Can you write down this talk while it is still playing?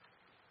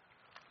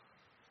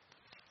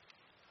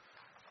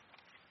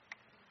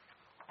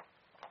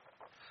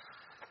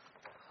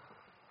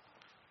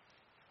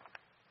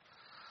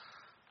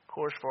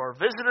course, for our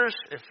visitors,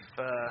 if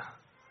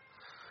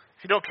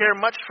you don't care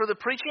much for the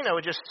preaching, I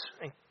would just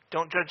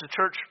don't judge the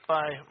church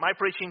by my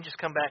preaching. Just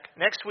come back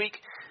next week,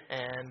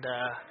 and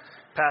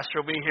Pastor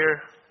will be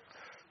here.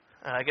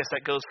 I guess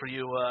that goes for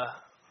you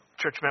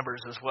church members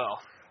as well.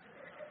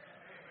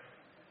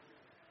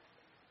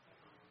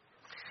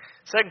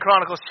 2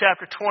 Chronicles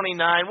chapter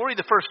 29. We'll read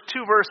the first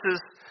two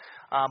verses,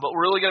 but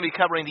we're really going to be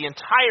covering the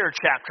entire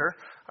chapter.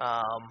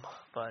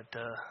 But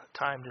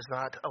time does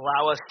not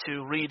allow us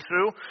to read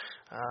through,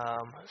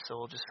 so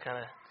we'll just kind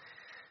of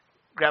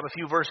grab a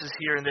few verses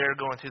here and there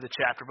going through the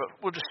chapter. But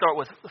we'll just start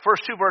with the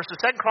first two verses.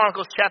 2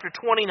 Chronicles chapter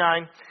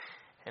 29,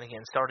 and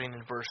again, starting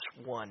in verse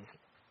 1.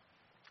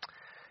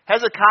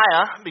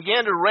 Hezekiah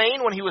began to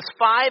reign when he was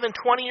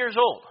 25 years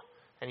old,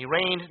 and he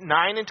reigned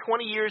 29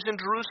 years in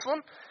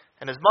Jerusalem,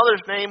 and his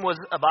mother's name was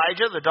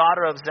Abijah, the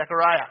daughter of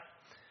Zechariah.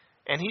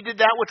 And he did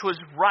that which was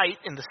right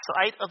in the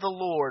sight of the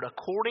Lord,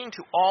 according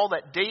to all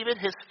that David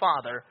his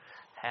father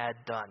had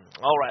done.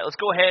 All right, let's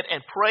go ahead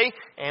and pray,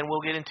 and we'll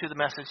get into the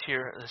message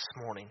here this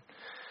morning.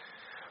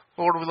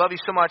 Lord, we love you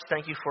so much.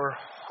 Thank you for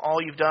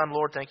all you've done.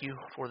 Lord, thank you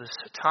for this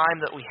time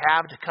that we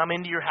have to come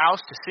into your house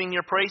to sing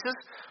your praises.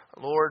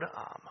 Lord,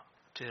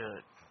 to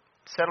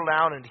settle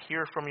down and to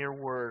hear from your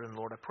word. And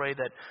Lord, I pray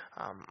that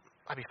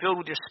I be filled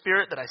with your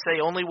spirit, that I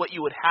say only what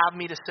you would have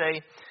me to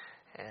say.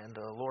 And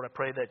Lord, I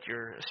pray that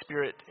your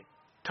spirit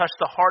touch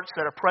the hearts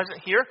that are present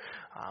here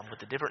with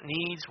the different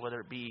needs, whether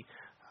it be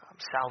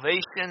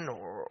salvation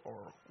or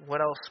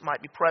what else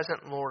might be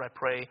present. Lord, I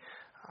pray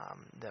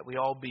that we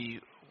all be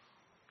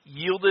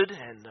yielded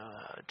and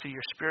to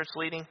your Spirit's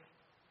leading.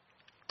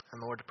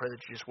 And Lord, I pray that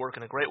you just work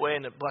in a great way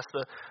and to bless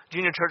the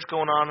junior church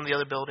going on in the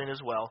other building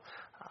as well.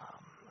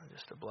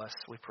 Just to bless,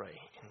 we pray.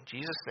 In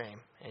Jesus' name,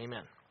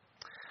 amen.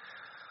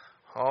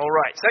 All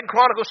right, 2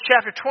 Chronicles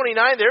chapter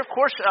 29 there, of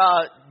course,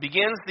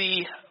 begins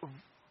the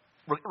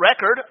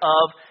record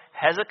of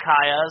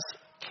Hezekiah's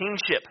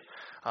kingship.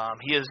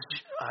 He is,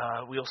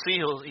 we'll see,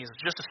 he's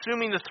just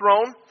assuming the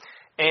throne,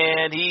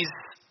 and he's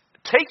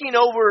taking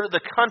over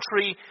the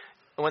country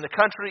when the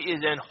country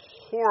is in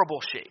horrible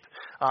shape.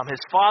 His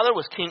father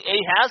was King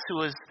Ahaz, who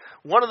was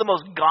one of the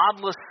most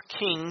godless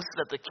kings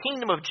that the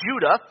kingdom of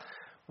Judah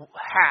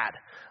had.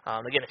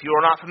 Again, if you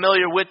are not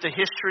familiar with the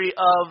history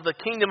of the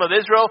kingdom of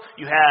Israel,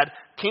 you had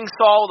King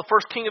Saul, the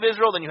first king of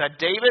Israel, then you had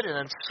David, and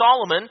then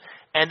Solomon.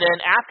 And then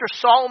after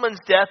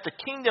Solomon's death, the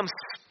kingdom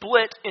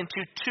split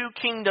into two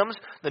kingdoms.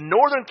 The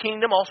northern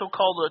kingdom, also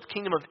called the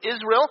kingdom of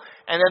Israel,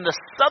 and then the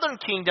southern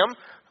kingdom,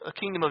 the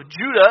kingdom of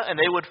Judah, and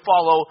they would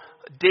follow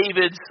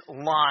David's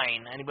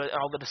line.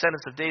 All the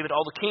descendants of David,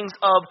 all the kings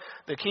of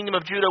the kingdom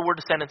of Judah were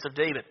descendants of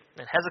David.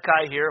 And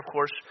Hezekiah here, of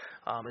course,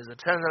 is a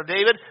descendant of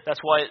David.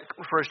 That's why it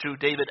refers to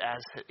David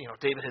as,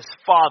 David his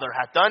father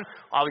had done.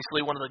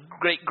 Obviously, one of the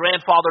great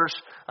grandfathers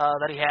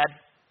that he had.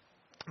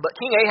 But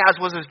King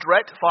Ahaz was his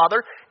direct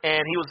father,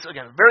 and he was,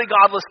 again, a very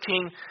godless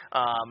king.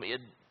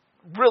 It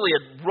really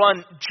had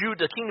run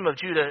the kingdom of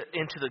Judah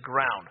into the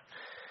ground.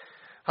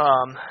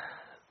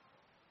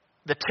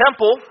 The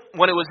temple,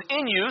 when it was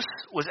in use,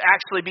 was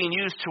actually being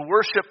used to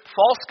worship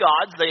false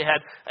gods.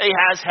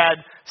 Ahaz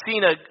had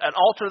seen an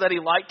altar that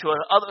he liked to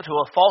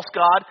a false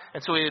god,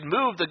 and so he had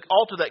moved the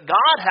altar that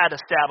God had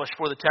established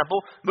for the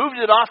temple, moved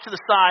it off to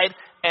the side,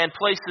 and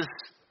placed this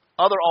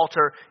other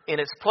altar in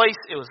its place.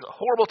 It was a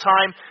horrible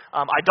time.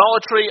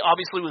 Idolatry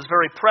obviously was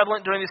very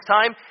prevalent during this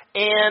time,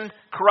 and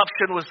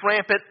corruption was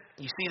rampant.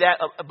 You see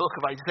that a book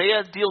of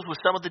Isaiah deals with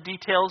some of the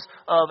details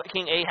of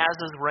King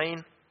Ahaz's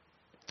reign.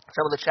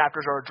 Some of the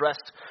chapters are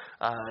addressed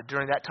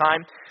during that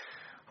time.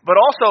 But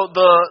also,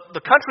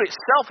 the country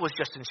itself was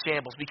just in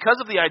shambles. Because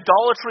of the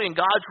idolatry and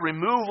God's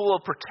removal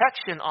of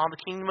protection on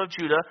the kingdom of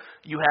Judah,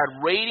 you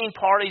had raiding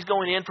parties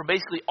going in from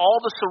basically all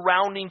the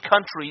surrounding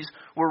countries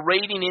were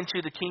raiding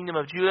into the kingdom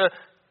of Judah,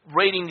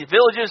 raiding the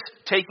villages,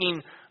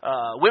 taking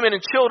women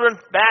and children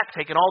back,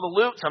 taking all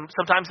the loot.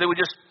 Sometimes they would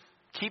just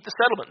keep the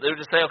settlement. They would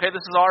just say, okay,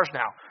 this is ours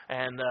now.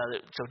 And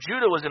so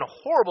Judah was in a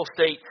horrible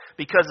state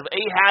because of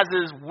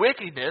Ahaz's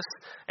wickedness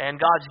and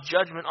God's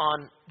judgment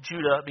on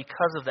Judah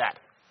because of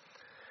that.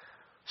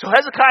 So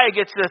Hezekiah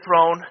gets to the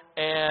throne,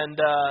 and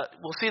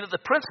we'll see that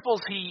the principles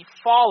he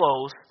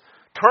follows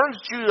turns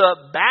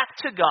Judah back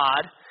to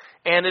God,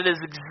 and it is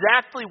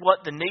exactly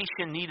what the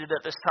nation needed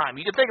at this time.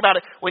 You can think about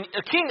it. When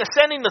a king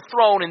ascending the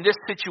throne in this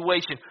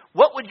situation,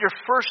 what would your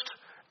first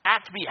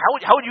act be?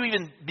 How would you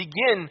even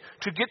begin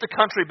to get the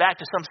country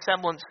back to some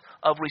semblance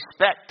of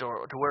respect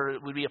or to where it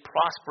would be a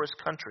prosperous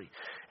country?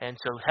 And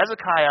so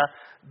Hezekiah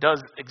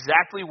does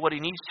exactly what he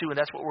needs to, and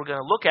that's what we're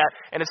going to look at.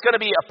 And it's going to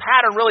be a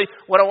pattern, really.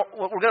 What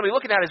we're going to be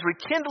looking at is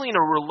rekindling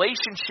a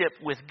relationship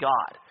with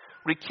God.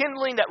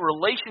 Rekindling that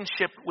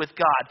relationship with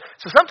God.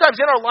 So sometimes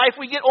in our life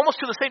we get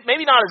almost to the same,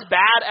 maybe not as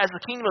bad as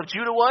the kingdom of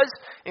Judah was,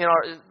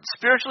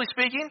 spiritually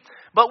speaking,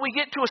 but we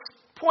get to a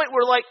point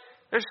where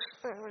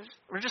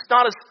we're just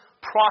not as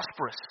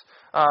prosperous.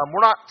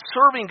 We're not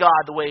serving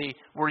God the way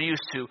we're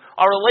used to.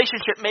 Our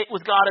relationship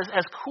with God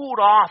has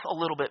cooled off a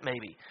little bit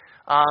maybe.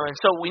 And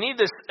so we need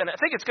this, and I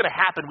think it's going to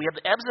happen. We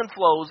have the ebbs and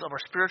flows of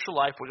our spiritual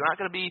life. We're not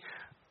going to be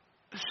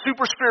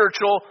super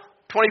spiritual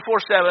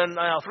 24/7,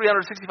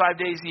 365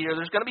 days a year.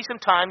 There's going to be some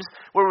times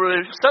where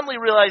we suddenly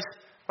realize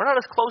we're not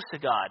as close to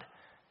God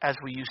as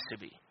we used to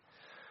be.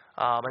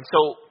 And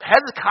so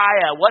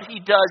Hezekiah, what he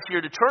does here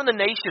to turn the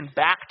nation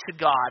back to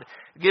God,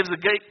 gives a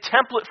great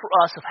template for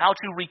us of how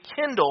to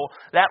rekindle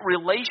that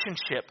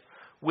relationship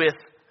with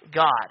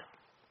God.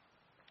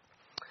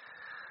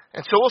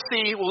 And so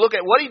we'll look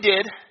at what he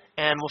did,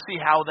 and we'll see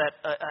how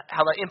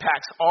that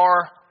impacts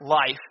our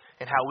life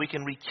and how we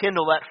can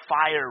rekindle that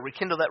fire,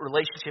 rekindle that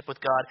relationship with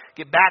God,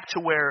 get back to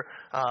where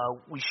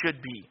we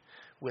should be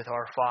with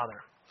our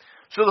Father.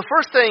 So the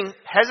first thing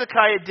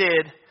Hezekiah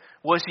did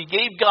was he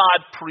gave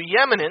God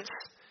preeminence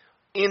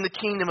in the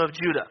kingdom of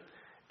Judah.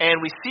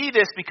 And we see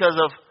this because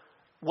of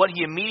what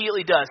he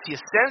immediately does. He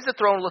ascends the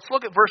throne. Let's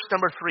look at verse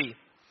number 3.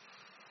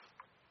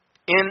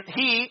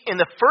 In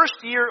the first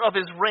year of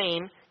his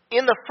reign,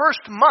 in the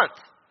first month,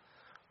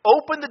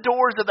 opened the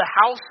doors of the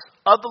house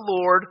of the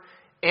Lord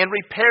and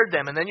repaired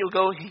them. And then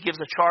he gives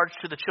a charge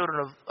to the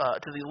children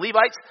to the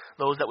Levites,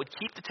 those that would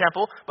keep the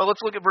temple. But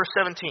let's look at verse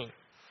 17.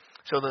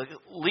 So the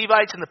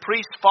Levites and the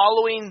priests,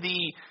 following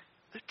the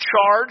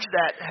charge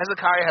that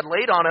Hezekiah had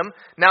laid on him,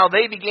 now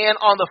they began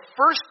on the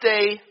first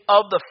day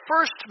of the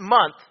first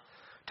month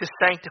to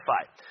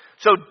sanctify.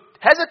 So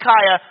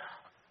Hezekiah,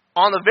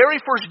 on the very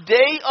first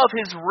day of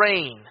his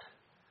reign,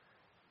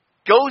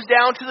 goes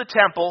down to the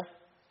temple,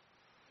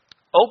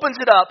 opens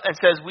it up, and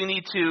says, we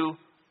need to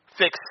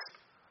fix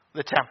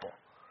the temple.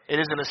 It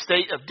is in a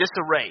state of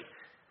disarray.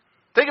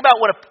 Think about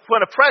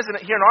when a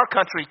president here in our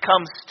country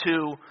comes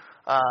to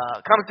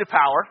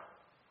power.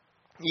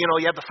 You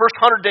know, you have the first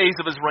 100 days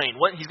of his reign.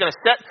 He's going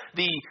to set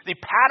the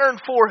pattern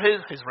for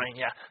his reign.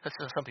 Yeah, that's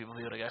how some people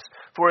view it, I guess.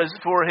 For his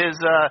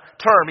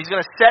term, he's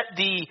going to set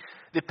the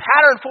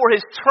pattern for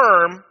his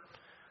term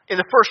in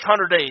the first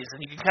 100 days,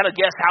 and you can kind of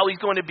guess how he's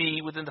going to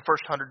be within the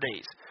first 100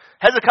 days.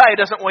 Hezekiah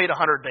doesn't wait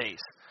 100 days.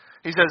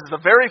 He says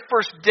the very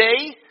first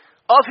day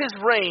of his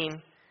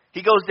reign,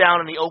 he goes down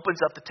and he opens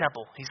up the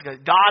temple.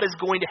 God is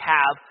going to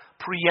have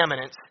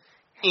preeminence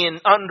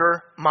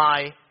under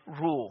my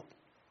rule.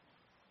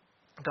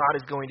 God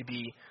is going to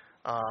be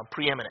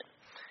preeminent.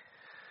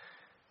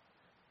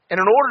 And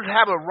in order to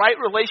have a right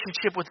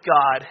relationship with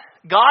God,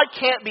 God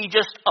can't be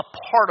just a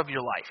part of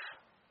your life.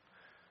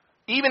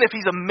 Even if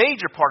he's a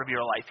major part of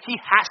your life, he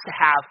has to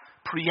have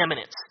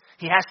preeminence.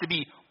 He has to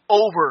be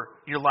over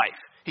your life.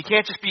 He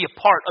can't just be a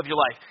part of your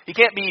life. He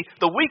can't be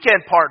the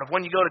weekend part of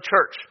when you go to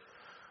church.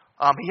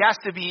 He has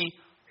to be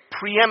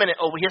preeminent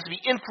over. He has to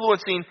be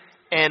influencing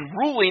and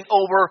ruling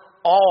over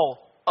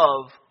all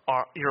of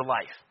your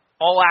life,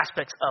 all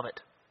aspects of it.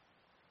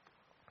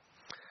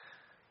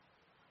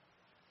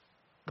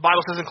 The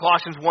Bible says in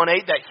Colossians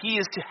 1:8 that he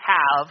is to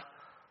have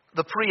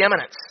the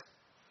preeminence.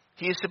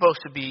 He is supposed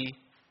to be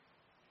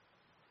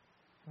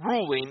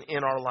ruling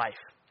in our life.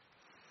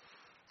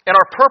 And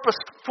our purpose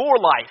for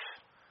life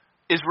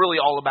is really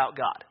all about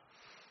God.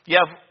 You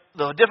have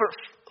the different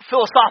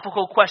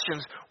philosophical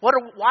questions.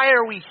 Why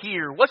are we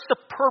here? What's the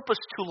purpose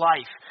to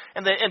life?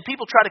 And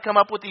people try to come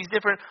up with these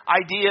different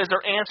ideas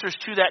or answers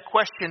to that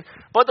question.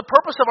 But the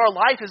purpose of our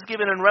life is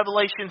given in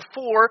Revelation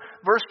 4,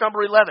 verse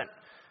number 11.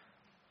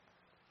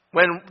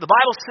 When the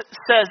Bible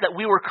says that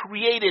we were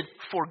created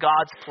for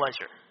God's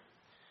pleasure.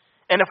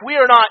 And if we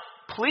are not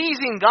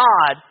pleasing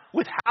God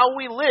with how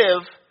we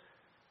live,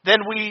 then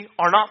we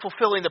are not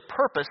fulfilling the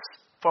purpose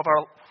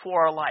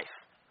for our life.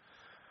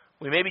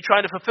 We may be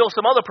trying to fulfill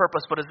some other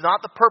purpose, but it's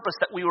not the purpose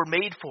that we were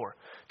made for.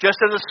 Just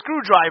as a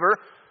screwdriver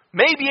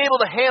may be able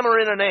to hammer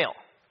in a nail,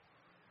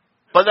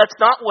 but that's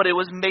not what it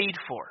was made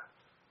for.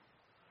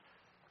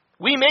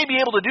 We may be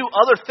able to do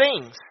other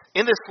things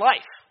in this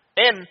life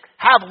and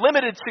have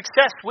limited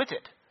success with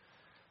it,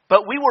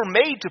 but we were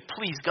made to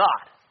please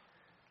God.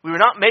 We were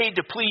not made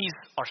to please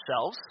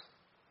ourselves,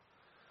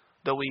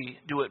 though we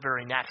do it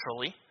very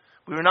naturally.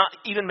 We were not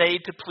even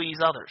made to please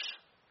others.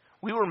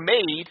 We were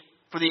made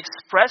for the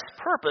express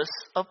purpose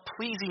of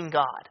pleasing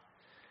God,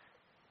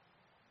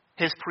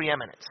 his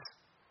preeminence.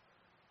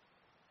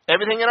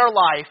 Everything in our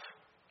life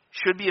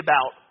should be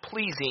about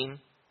pleasing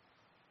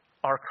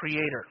our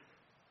Creator.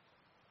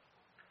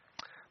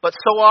 But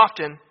so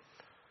often,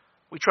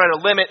 we try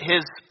to limit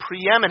his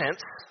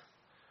preeminence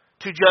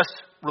to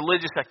just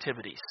religious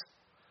activities.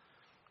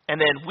 And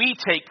then we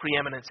take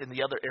preeminence in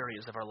the other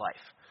areas of our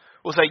life.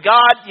 We'll say,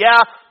 God, yeah,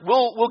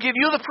 we'll give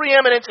you the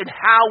preeminence in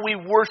how we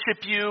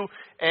worship you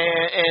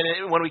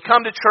and when we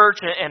come to church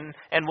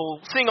and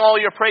we'll sing all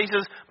your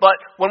praises. But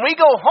when we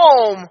go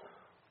home,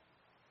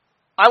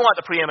 I want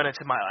the preeminence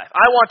in my life.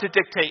 I want to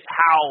dictate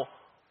how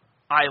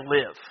I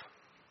live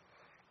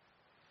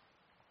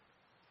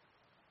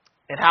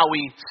and how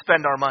we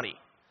spend our money.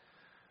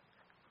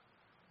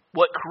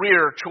 What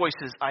career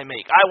choices I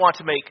make. I want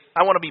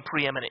to be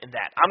preeminent in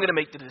that. I'm going to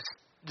make the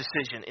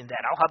decision in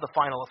that. I'll have the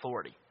final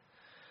authority.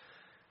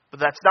 But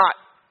that's not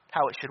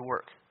how it should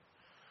work.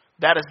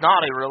 That is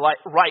not a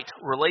right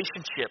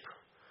relationship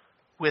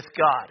with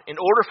God. In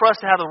order for us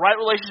to have the right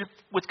relationship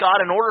with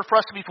God, in order for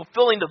us to be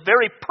fulfilling the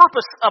very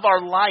purpose of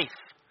our life,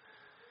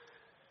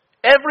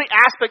 every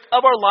aspect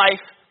of our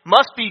life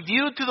must be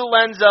viewed through the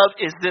lens of,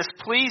 is this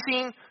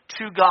pleasing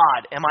to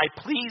God? Am I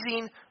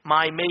pleasing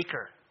my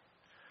Maker?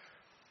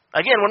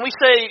 Again, when we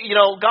say,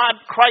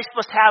 Christ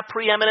must have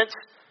preeminence,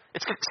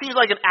 it seems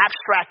like an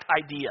abstract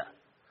idea.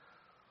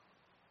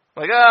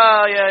 Like,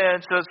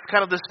 so it's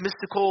kind of this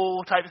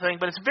mystical type of thing,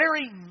 but it's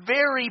very,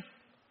 very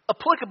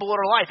applicable in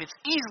our life. It's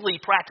easily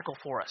practical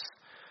for us.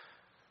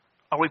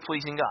 Are we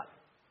pleasing God?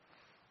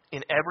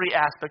 In every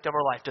aspect of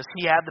our life, does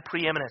He have the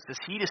preeminence? Does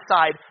He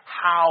decide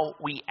how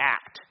we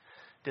act?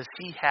 Does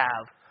He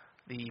have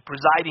the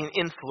presiding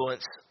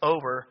influence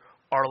over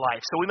our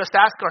life? So we must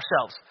ask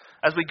ourselves,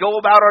 as we go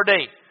about our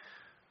day,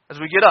 as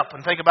we get up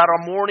and think about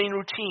our morning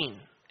routine,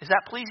 is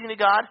that pleasing to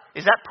God?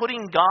 Is that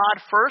putting God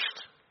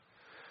first?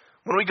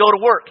 When we go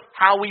to work,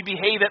 how we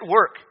behave at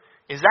work,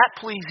 is that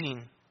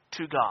pleasing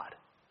to God?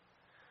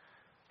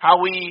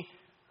 How we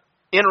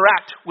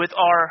interact with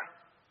our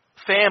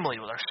family,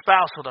 with our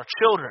spouse, with our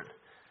children,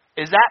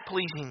 is that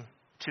pleasing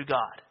to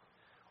God?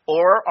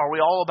 Or are we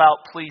all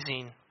about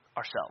pleasing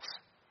ourselves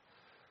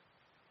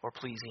or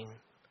pleasing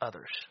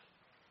others?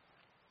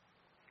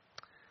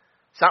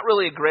 It's not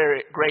really a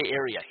gray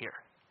area here.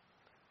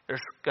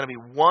 There's going to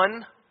be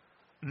one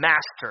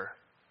master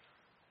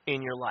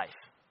in your life.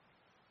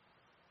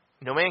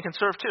 No man can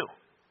serve two.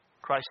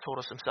 Christ told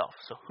us Himself.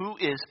 So who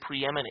is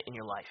preeminent in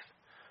your life?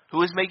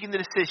 Who is making the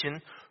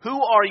decision? Who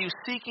are you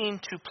seeking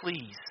to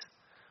please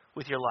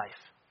with your life?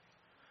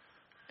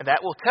 And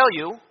that will tell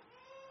you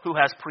who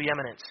has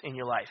preeminence in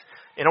your life.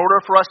 In order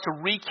for us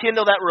to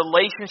rekindle that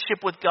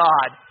relationship with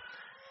God,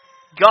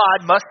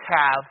 God must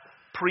have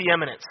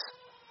preeminence.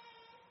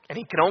 And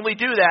He can only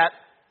do that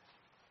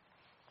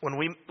when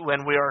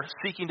we are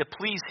seeking to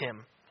please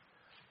Him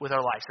with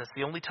our lives. That's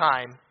the only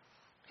time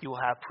He will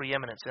have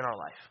preeminence in our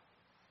life.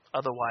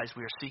 Otherwise,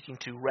 we are seeking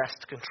to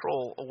wrest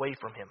control away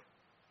from Him.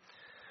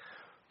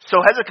 So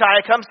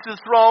Hezekiah comes to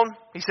the throne.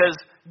 He says,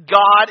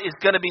 God is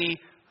going to be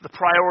the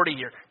priority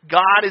here.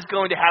 God is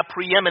going to have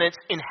preeminence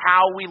in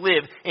how we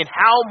live, in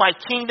how my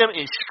kingdom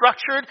is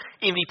structured,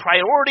 in the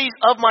priorities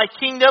of my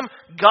kingdom.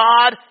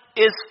 God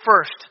is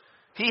first.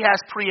 He has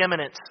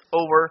preeminence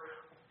over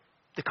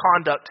the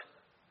conduct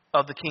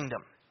of the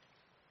kingdom.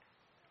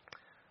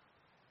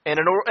 And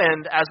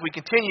as we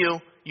continue,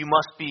 you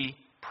must be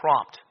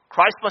prompt.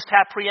 Christ must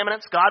have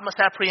preeminence. God must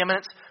have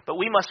preeminence. But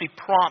we must be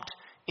prompt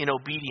in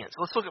obedience.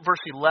 Let's look at verse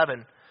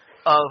 11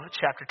 of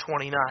chapter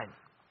 29.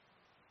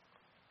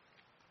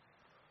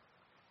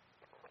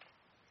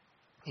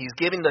 He's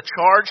giving the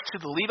charge to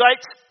the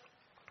Levites,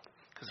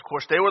 because of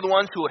course they were the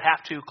ones who would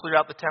have to clear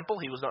out the temple.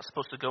 He was not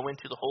supposed to go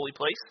into the holy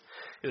place.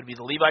 It would be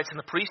the Levites and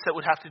the priests that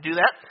would have to do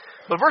that.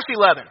 But verse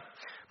 11,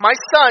 my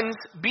sons,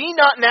 be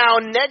not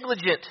now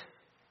negligent,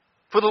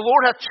 for the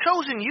Lord hath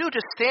chosen you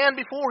to stand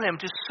before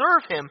Him, to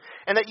serve Him,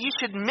 and that ye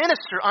should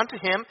minister unto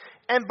Him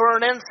and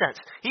burn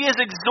incense. He is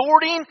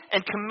exhorting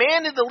and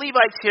commanded the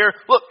Levites here,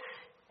 look,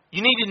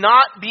 you need to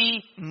not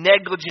be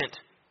negligent.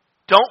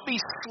 Don't be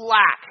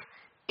slack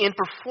in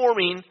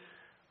performing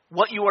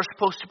what you are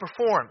supposed to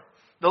perform.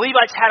 The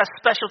Levites had a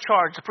special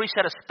charge. The priests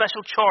had a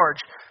special charge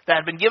that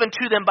had been given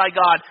to them by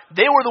God.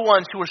 They were the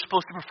ones who were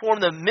supposed to perform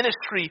the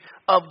ministry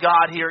of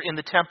God here in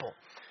the temple.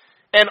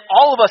 And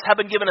all of us have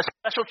been given a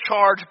special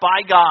charge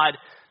by God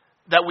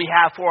that we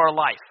have for our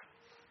life,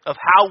 of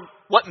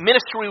what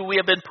ministry we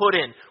have been put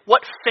in,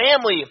 what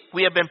family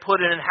we have been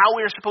put in, and how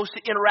we are supposed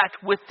to interact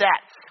with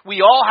that.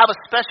 We all have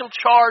a special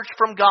charge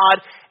from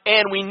God,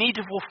 and we need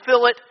to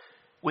fulfill it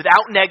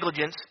without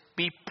negligence.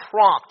 Be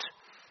prompt.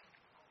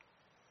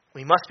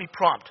 We must be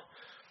prompt.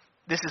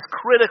 This is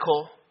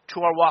critical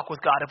to our walk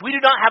with God. If we do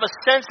not have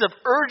a sense of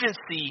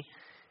urgency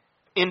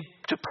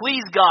to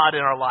please God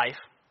in our life,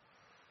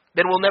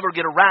 then we'll never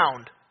get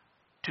around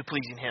to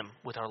pleasing Him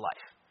with our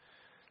life.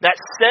 That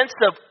sense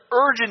of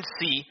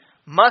urgency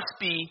must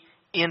be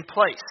in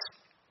place.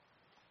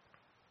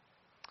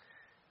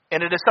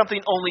 And it is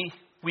something only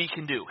we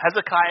can do.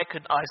 Hezekiah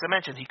could, as I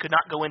mentioned, he could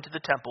not go into the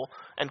temple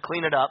and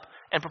clean it up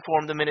and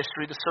perform the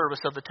ministry, the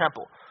service of the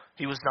temple.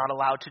 He was not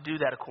allowed to do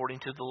that according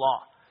to the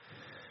law.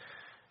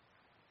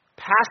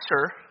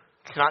 Pastor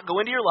cannot go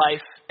into your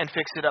life and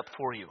fix it up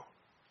for you.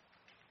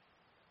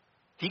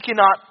 He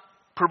cannot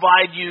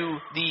provide you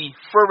the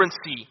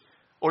fervency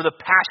or the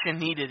passion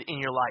needed in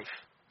your life,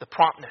 the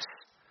promptness.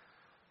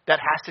 That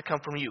has to come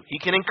from you. He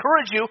can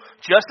encourage you,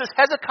 just as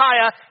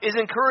Hezekiah is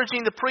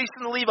encouraging the priests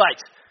and the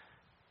Levites.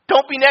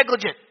 Don't be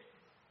negligent.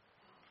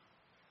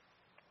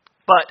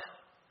 But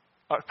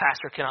our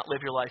pastor cannot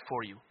live your life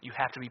for you. You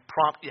have to be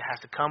prompt. It has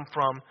to come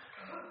from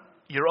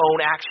your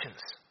own actions.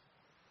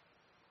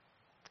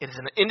 It is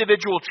an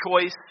individual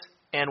choice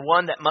and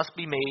one that must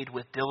be made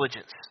with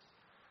diligence.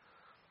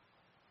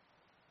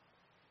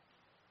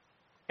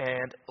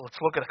 And let's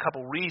look at a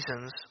couple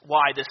reasons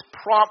why this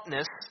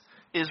promptness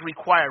is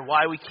required,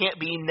 why we can't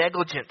be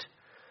negligent.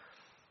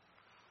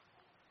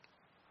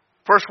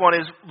 First one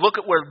is, look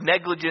at where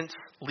negligence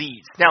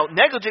leads. Now,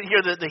 negligent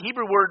here, the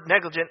Hebrew word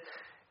negligent,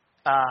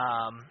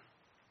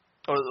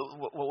 or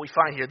what we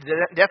find here,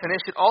 the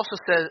definition also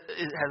says,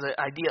 it has an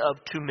idea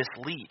of to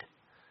mislead.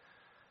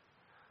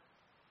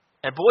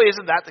 And boy,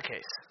 isn't that the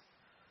case.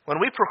 When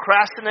we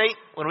procrastinate,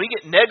 when we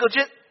get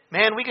negligent,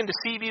 man, we can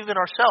deceive even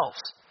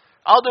ourselves.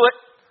 I'll do it.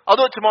 I'll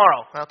do it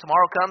tomorrow. Well,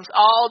 tomorrow comes,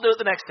 I'll do it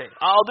the next day.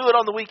 I'll do it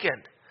on the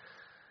weekend.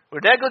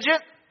 We're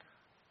negligent,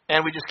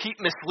 and we just keep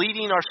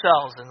misleading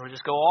ourselves, and we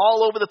just go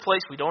all over the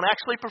place. We don't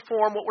actually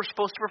perform what we're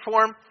supposed to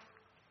perform.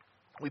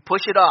 We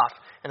push it off,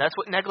 and that's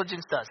what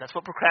negligence does. That's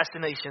what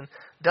procrastination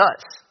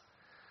does.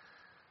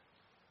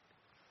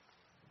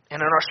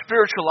 And in our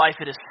spiritual life,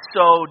 it is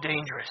so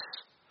dangerous.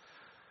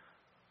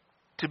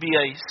 To be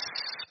a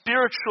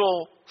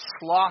spiritual,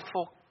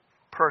 slothful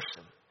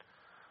person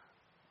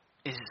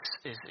is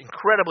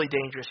incredibly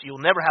dangerous. You'll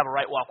never have a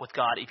right walk with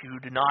God if you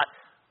do not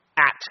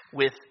act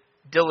with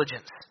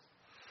diligence.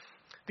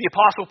 The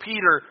Apostle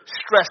Peter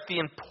stressed the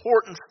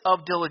importance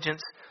of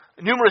diligence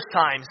numerous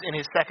times in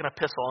his second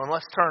epistle. And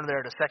let's turn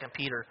there to 2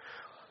 Peter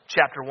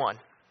chapter 1.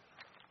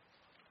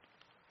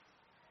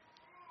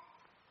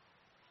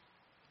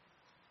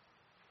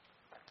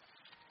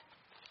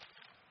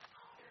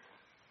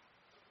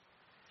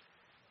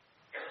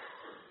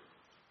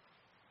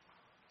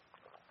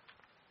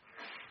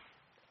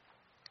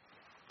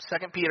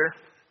 Second Peter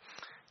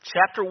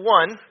chapter 1.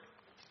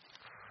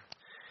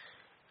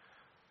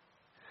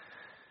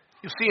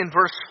 You'll see in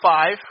verse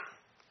 5,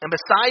 and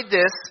beside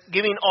this,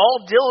 giving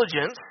all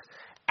diligence,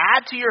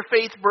 add to your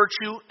faith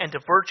virtue, and to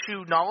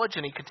virtue knowledge.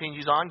 And he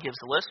continues on, gives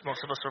the list.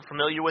 Most of us are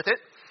familiar with it.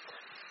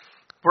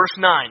 Verse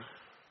 9.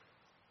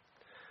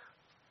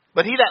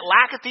 But he that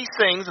lacketh these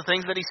things, the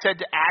things that he said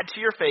to add to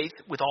your faith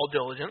with all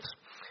diligence,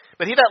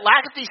 but he that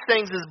lacketh these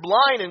things is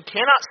blind and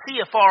cannot see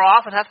afar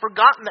off, and hath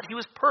forgotten that he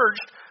was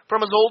purged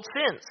from his old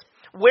sins.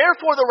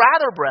 Wherefore the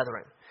rather,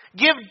 brethren,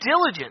 give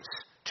diligence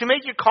to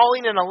make your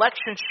calling and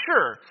election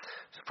sure.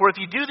 For if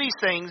you do these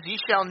things, ye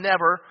shall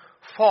never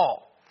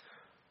fall.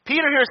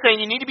 Peter here is saying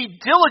you need to be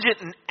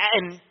diligent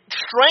in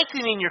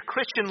strengthening your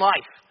Christian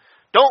life.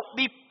 Don't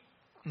be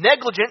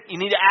negligent. You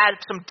need to add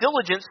some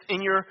diligence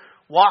in your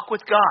walk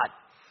with God.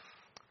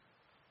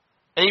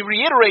 And he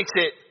reiterates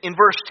it in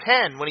verse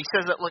 10 when he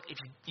says that, look, if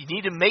you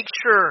need to make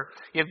sure,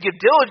 you have to give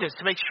diligence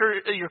to make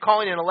sure your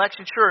calling and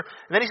election sure.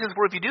 And then he says,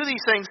 for if you do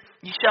these things,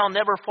 ye shall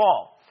never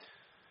fall.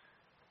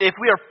 If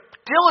we are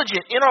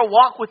diligent in our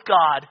walk with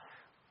God,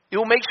 it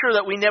will make sure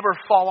that we never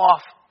fall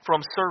off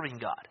from serving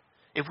God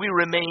if we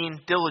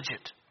remain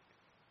diligent.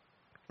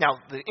 Now,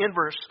 the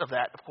inverse of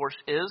that, of course,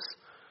 is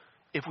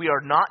if we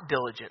are not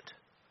diligent,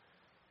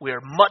 we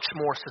are much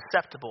more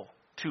susceptible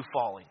to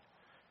falling,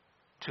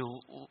 to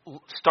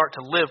start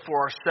to live for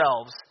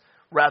ourselves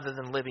rather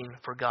than living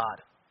for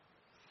God.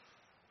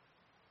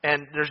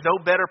 And there's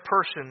no better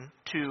person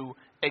to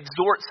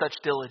exhort such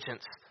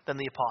diligence than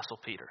the Apostle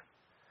Peter,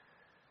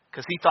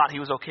 because he thought he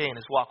was okay in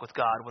his walk with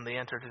God when they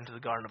entered into the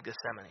Garden of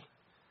Gethsemane.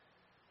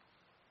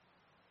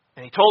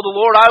 And he told the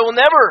Lord, I will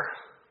never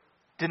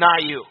deny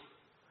you.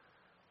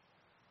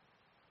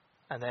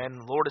 And then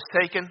the Lord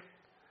is taken.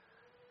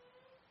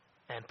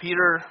 And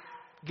Peter,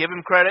 give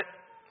him credit,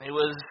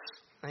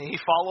 he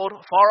followed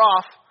far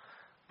off,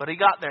 but he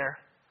got there.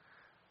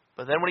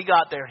 But then when he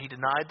got there, he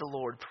denied the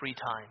Lord 3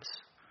 times.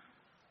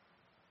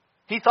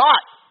 He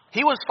thought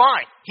he was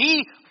fine.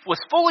 He was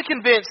fully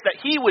convinced that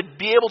he would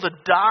be able to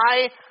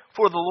die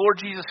for the Lord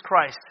Jesus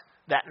Christ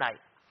that night,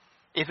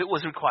 if it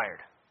was required.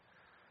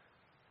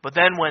 But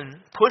then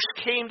when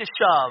push came to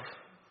shove,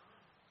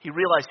 he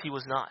realized he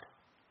was not.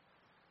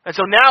 And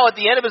so now at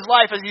the end of his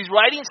life, as he's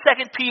writing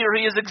 2 Peter,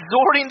 he is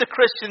exhorting the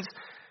Christians,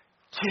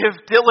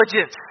 give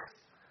diligence.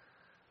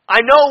 I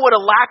know what a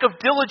lack of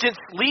diligence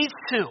leads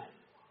to.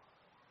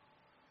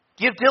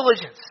 Give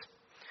diligence.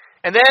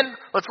 And then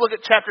let's look at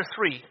chapter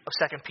 3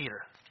 of 2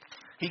 Peter.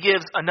 He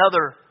gives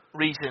another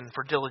reason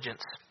for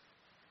diligence.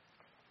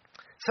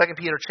 2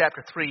 Peter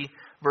chapter 3,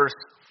 verse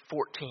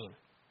 14.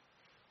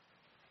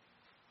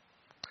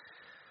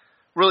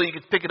 Really, you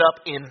could pick it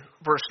up in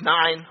verse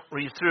 9,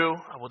 read through.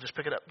 I will just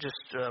pick it up,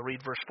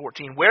 read verse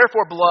 14.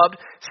 Wherefore, beloved,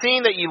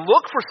 seeing that ye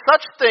look for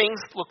such things,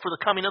 look for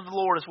the coming of the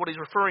Lord is what he's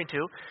referring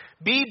to,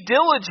 be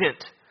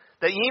diligent,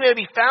 that ye may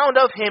be found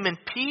of him in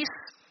peace,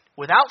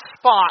 without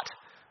spot,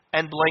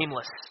 and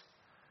blameless.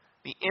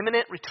 The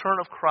imminent return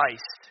of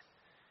Christ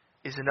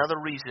is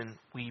another reason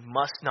we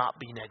must not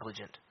be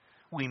negligent.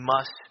 We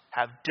must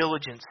have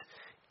diligence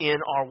in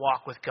our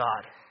walk with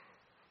God.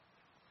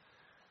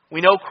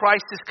 We know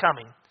Christ is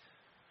coming.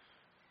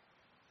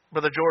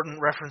 Brother Jordan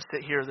referenced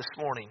it here this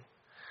morning.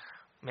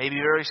 Maybe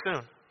very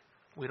soon.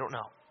 We don't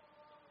know.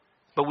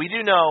 But we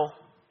do know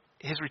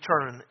his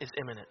return is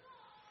imminent.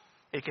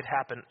 It could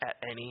happen at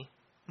any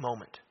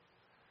moment.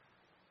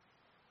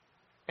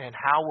 And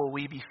how will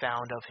we be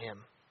found of him?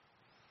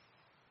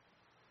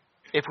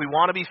 If we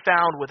want to be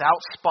found without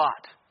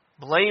spot,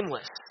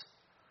 blameless,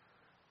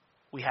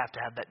 we have to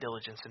have that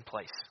diligence in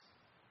place.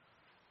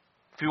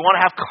 If we want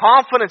to have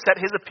confidence at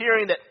his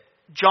appearing that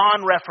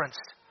John referenced,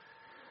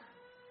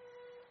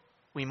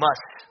 we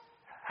must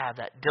have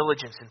that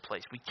diligence in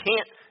place. We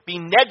can't be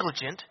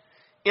negligent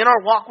in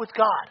our walk with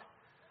God.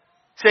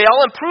 Say,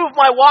 I'll improve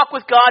my walk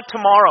with God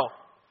tomorrow.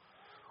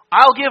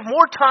 I'll give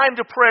more time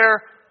to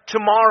prayer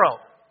tomorrow.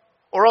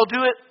 Or I'll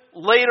do it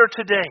later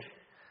today.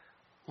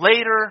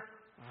 Later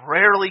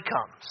rarely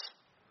comes.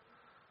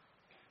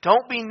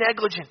 Don't be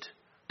negligent.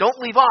 Don't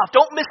leave off.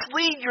 Don't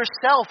mislead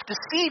yourself.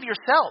 Deceive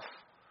yourself.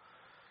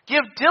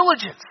 Give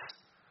diligence.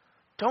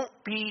 Don't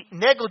be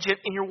negligent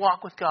in your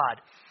walk with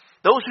God.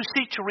 Those who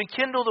seek to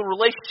rekindle the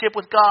relationship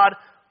with God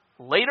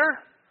later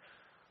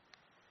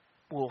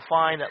will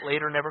find that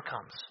later never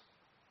comes.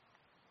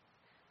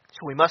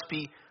 So we must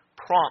be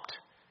prompt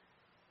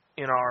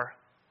in our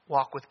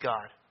walk with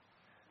God,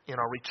 in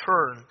our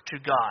return to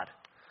God.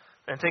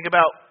 And you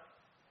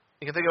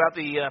can think about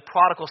the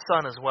prodigal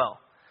son as well.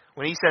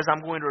 When he says,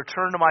 I'm going to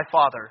return to my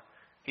father,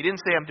 he didn't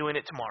say, I'm doing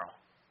it tomorrow.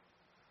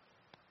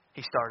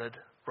 He started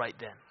right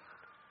then.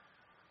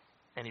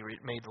 And he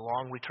made the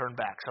long return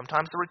back.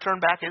 Sometimes the return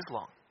back is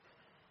long.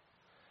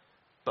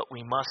 But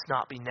we must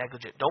not be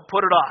negligent. Don't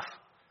put it off.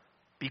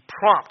 Be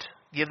prompt.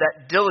 Give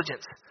that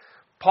diligence.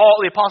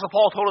 The Apostle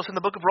Paul told us in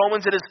the book of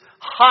Romans, it is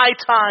high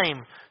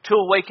time to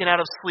awaken out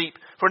of sleep.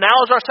 For now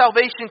is our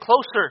salvation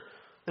closer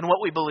than what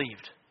we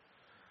believed.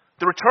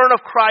 The return of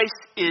Christ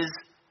is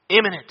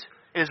imminent.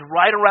 It is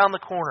right around the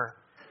corner.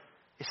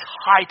 It's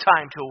high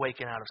time to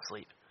awaken out of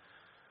sleep.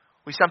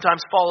 We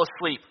sometimes fall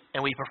asleep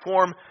and we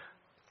perform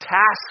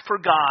tasks for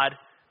God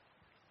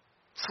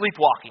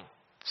sleepwalking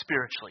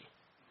spiritually.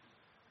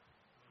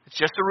 It's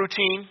just a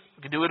routine.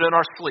 We can do it in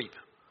our sleep.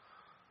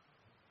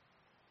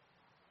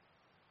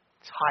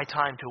 It's high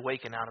time to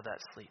awaken out of that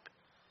sleep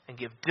and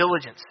give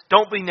diligence.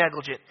 Don't be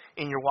negligent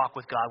in your walk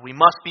with God. We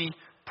must be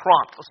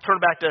prompt. Let's turn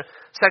back to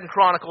 2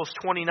 Chronicles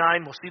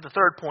 29. We'll see the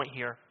third point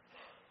here.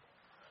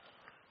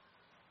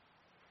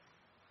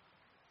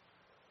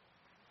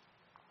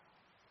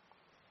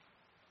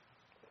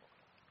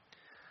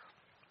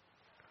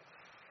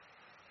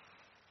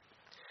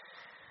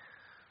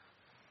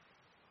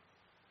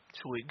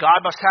 So God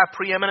must have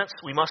preeminence.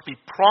 We must be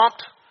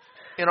prompt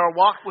in our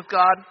walk with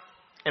God.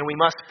 And we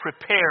must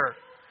prepare.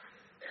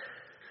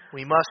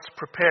 We must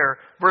prepare.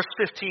 Verse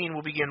 15,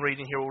 we'll begin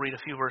reading here. We'll read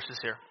a few verses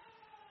here.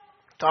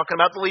 Talking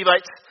about the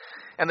Levites.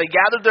 And they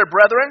gathered their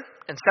brethren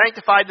and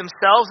sanctified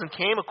themselves and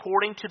came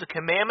according to the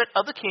commandment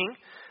of the king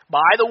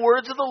by the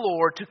words of the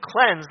Lord to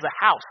cleanse the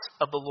house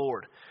of the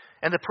Lord.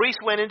 And the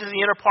priests went into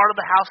the inner part of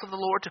the house of the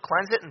Lord to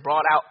cleanse it and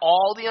brought out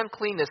all the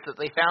uncleanness that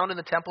they found in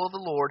the temple of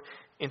the Lord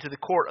into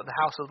the court of the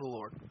house of the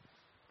Lord.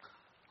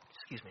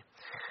 Excuse me.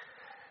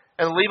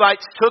 And the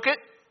Levites took it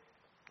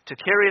to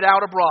carry it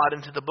out abroad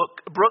into the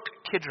brook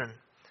Kidron.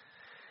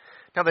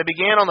 Now they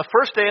began on the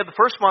first day of the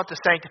first month to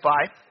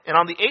sanctify, and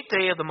on the 8th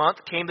day of the month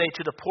came they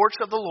to the porch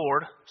of the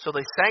Lord. So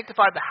they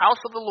sanctified the house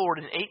of the Lord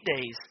in 8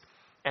 days,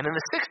 and in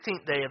the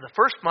 16th day of the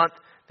first month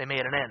they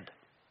made an end.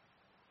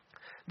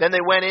 Then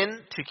they went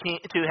in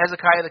to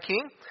Hezekiah the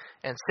king,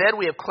 and said,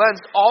 We have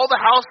cleansed all the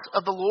house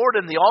of the Lord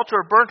and the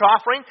altar of burnt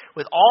offering,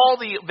 with all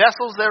the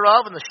vessels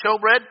thereof, and the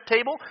showbread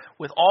table,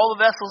 with all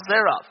the vessels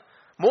thereof.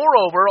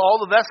 Moreover, all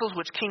the vessels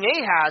which King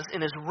Ahaz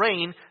in his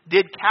reign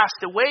did cast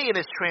away in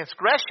his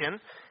transgression,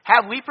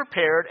 have we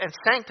prepared and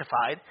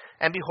sanctified,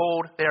 and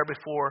behold, they are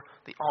before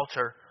the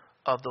altar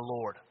of the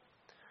Lord.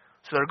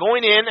 So they're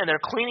going in and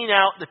they're cleaning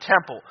out the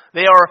temple.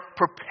 They are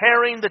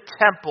preparing the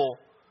temple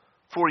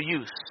for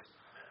use,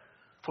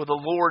 for the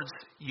Lord's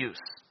use.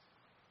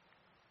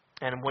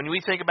 And when we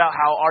think about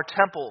how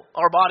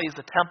our body is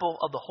the temple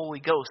of the Holy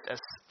Ghost, as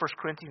 1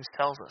 Corinthians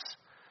tells us,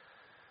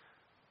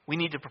 we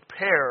need to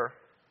prepare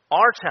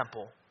our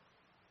temple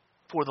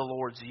for the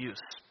Lord's use.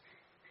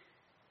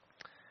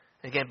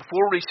 Again,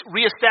 before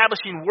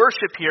reestablishing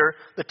worship here,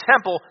 the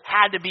temple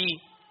had to be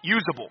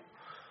usable.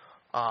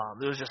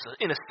 It was just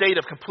in a state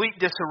of complete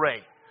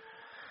disarray.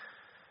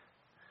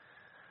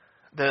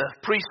 The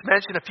priest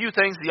mentioned a few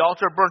things. The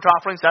altar of burnt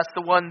offerings, that's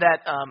the one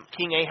that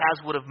King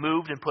Ahaz would have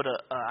moved and put an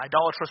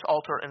idolatrous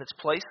altar in its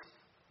place.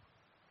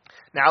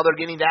 Now they're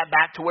getting that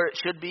back to where it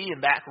should be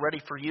and back ready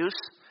for use.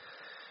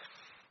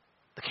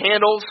 The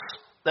candles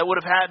that would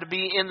have had to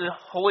be in the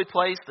holy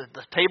place, the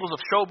tables of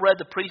showbread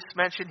the priests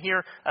mentioned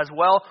here as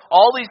well.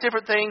 All these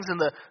different things and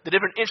the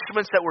different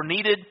instruments that were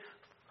needed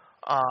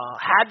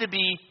had to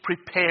be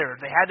prepared.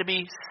 They had to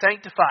be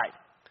sanctified.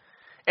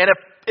 And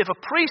if a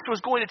priest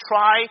was going to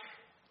try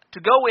to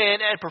go in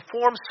and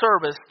perform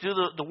service, do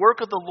the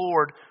work of the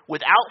Lord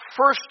without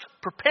first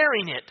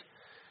preparing it,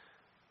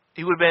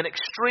 he would have been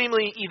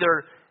extremely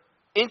either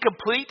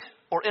incomplete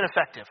or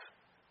ineffective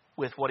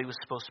with what he was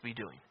supposed to be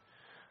doing.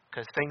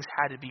 Because things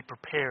had to be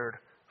prepared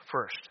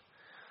first.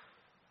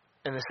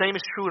 And the same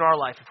is true in our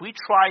life. If we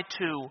try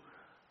to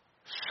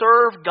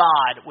serve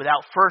God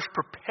without first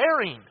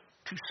preparing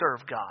to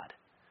serve God,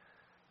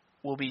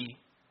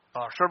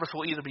 our service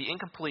will either be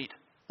incomplete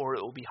or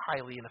it will be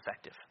highly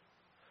ineffective.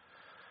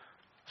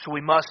 So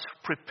we must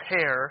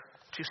prepare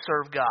to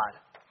serve God.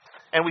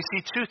 And we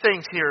see two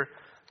things here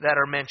that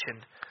are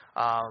mentioned.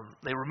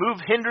 They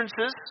remove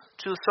hindrances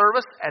to the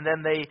service, and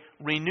then they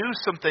renew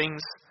some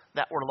things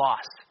that were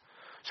lost.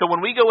 So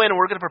when we go in and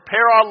we're going to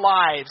prepare our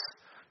lives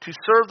to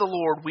serve the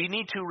Lord, we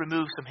need to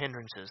remove some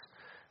hindrances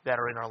that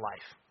are in our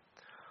life.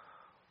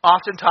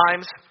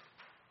 Oftentimes,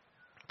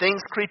 things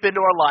creep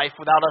into our life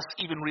without us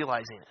even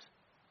realizing it.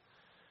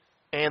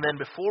 And then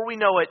before we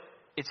know it,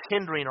 it's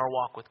hindering our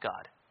walk with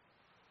God.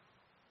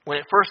 When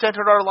it first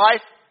entered our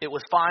life, it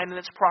was fine in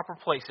its proper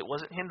place. It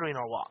wasn't hindering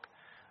our walk.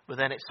 But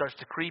then it starts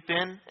to creep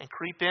in.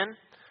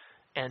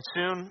 And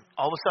soon,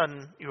 all of a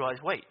sudden, you realize,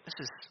 wait,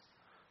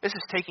 this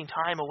is taking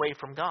time away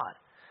from God.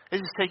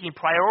 This is taking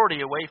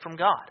priority away from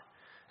God.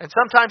 And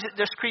sometimes it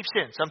just creeps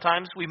in.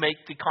 Sometimes we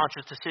make the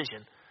conscious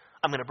decision,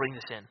 I'm going to bring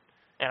this in.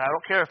 And I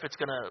don't care if it's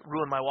going to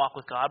ruin my walk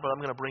with God, but I'm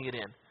going to bring it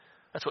in.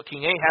 That's what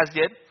King Ahaz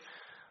did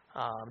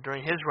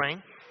during his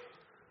reign.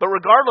 But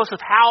regardless of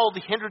how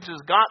the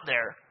hindrances got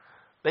there,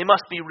 they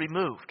must be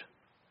removed.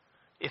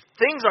 If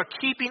things are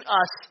keeping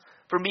us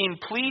from being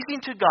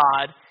pleasing to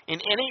God in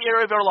any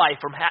area of our life,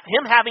 from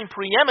Him having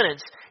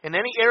preeminence in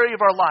any area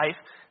of our life,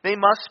 they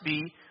must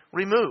be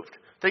removed.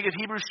 Think of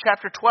Hebrews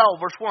chapter 12,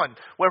 verse 1.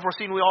 Wherefore,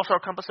 seeing we also are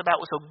compassed about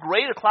with so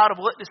great a cloud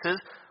of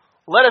witnesses,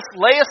 let us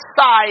lay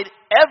aside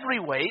every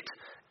weight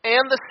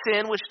and the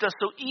sin which does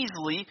so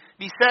easily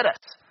beset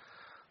us.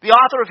 The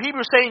author of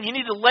Hebrews is saying you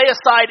need to lay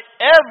aside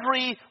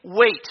every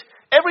weight,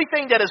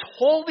 everything that is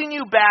holding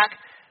you back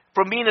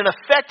from being an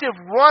effective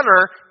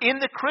runner in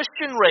the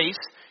Christian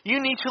race, you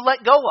need to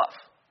let go of.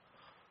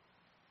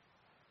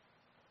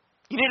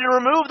 You need to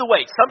remove the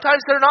weight.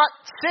 Sometimes they're not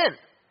sin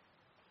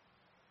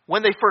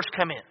when they first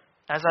come in,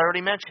 as I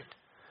already mentioned.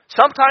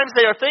 Sometimes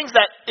they are things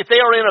that, if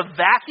they are in a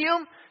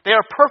vacuum, they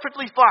are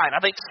perfectly fine. I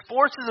think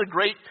sports is a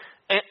great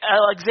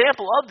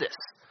example of this.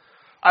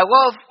 I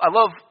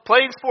love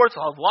playing sports.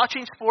 I love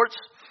watching sports.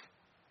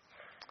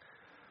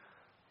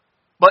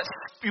 But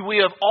we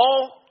have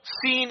all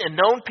seen and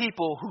known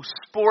people who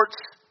sports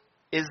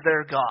is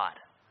their God.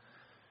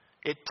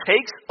 It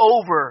takes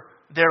over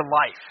their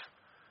life.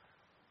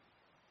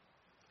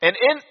 And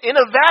in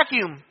a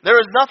vacuum, there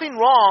is nothing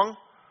wrong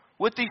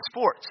with these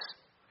sports.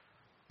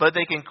 But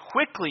they can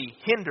quickly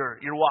hinder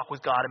your walk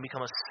with God and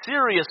become a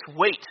serious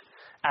weight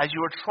as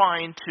you are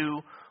trying to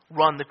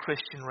run the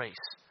Christian race.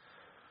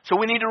 So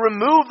we need to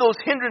remove those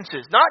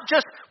hindrances. Not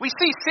just, we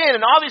see sin,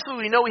 and obviously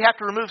we know we have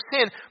to remove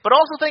sin, but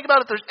also think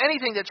about if there's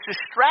anything that's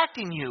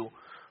distracting you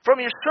from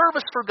your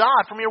service for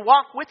God, from your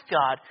walk with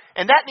God,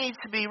 and that needs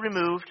to be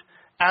removed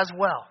as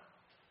well.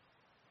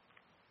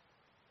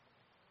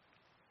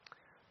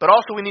 But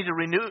also we need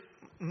to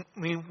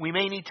we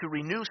may need to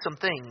renew some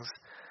things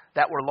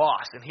that were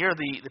lost. And here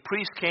the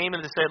priest came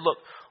and they said, look,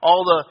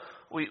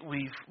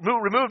 we've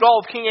removed all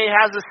of King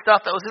Ahaz's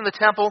stuff that was in the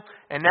temple,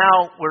 and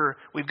now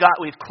we've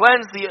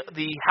cleansed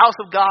the house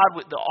of God.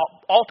 With the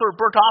altar of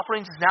burnt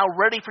offerings is now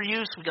ready for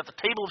use. We've got the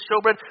table of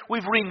showbread.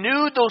 We've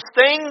renewed those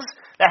things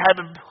that have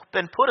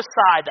been put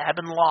aside, that have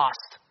been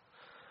lost.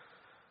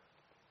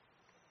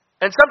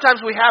 And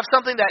sometimes we have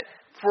something that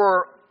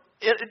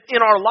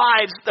in our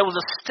lives that was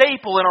a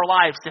staple in our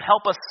lives to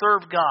help us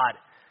serve God.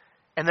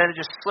 And then it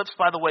just slips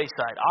by the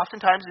wayside.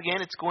 Oftentimes,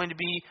 again, it's going to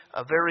be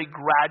a very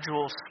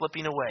gradual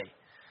slipping away.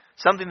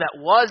 Something that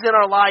was in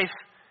our life,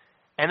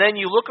 and then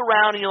you look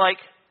around and you're like,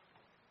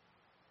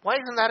 why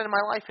isn't that in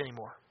my life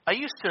anymore? I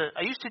used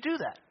to do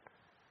that.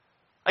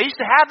 I used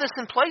to have this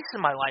in place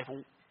in my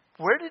life.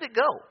 Where did it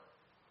go?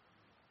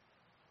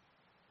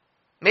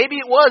 Maybe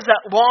it was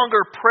that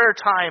longer prayer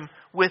time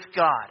with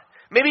God.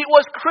 Maybe it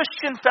was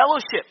Christian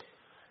fellowship.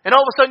 And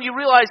all of a sudden you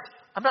realize,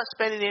 I'm not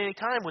spending any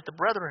time with the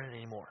brethren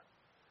anymore.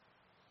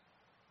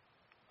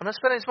 I'm not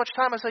spending as much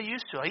time as I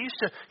used to. I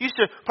used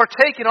to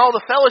partake in all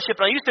the fellowship,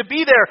 and I used to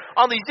be there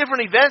on these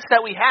different events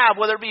that we have,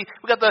 whether it be,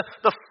 we got the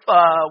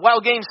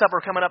Wild Game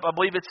Supper coming up, I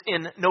believe it's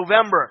in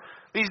November.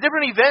 These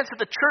different events that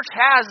the church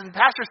has and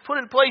pastors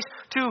put in place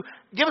to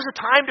give us a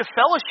time to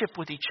fellowship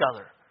with each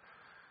other.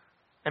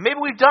 And maybe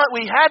we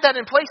had that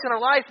in place in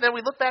our life, and then we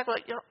look back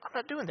like, I'm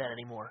not doing that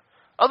anymore.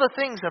 Other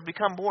things have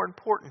become more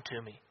important to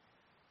me.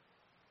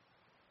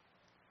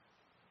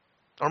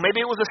 Or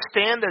maybe it was a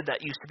standard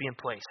that used to be in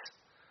place.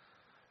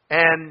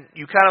 And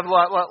you kind of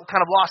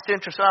lost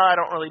interest. I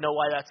don't really know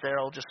why that's there.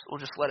 We'll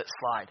just let it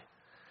slide.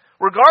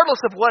 Regardless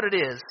of what it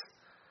is,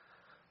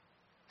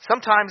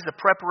 sometimes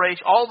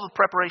all the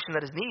preparation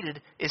that is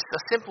needed is a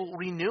simple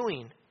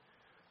renewing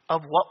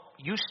of what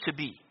used to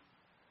be.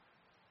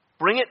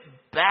 Bring it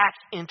back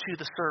into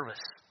the service.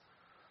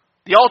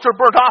 The altar of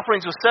burnt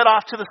offerings was set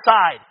off to the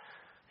side.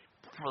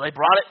 They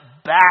brought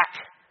it back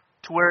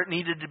to where it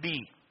needed to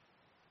be.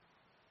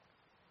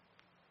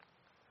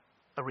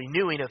 A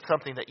renewing of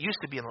something that used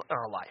to be in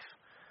our life.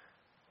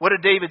 What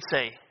did David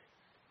say?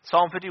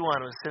 Psalm 51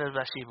 was the sin of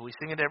Bathsheba. We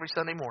sing it every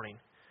Sunday morning.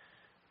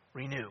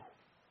 Renew.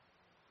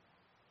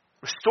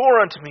 Restore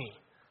unto me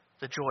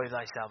the joy of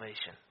thy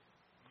salvation.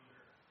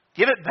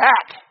 Give it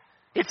back.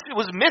 It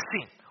was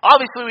missing.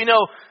 Obviously we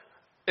know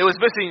it was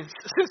missing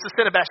since the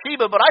sin of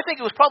Bathsheba, but I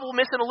think it was probably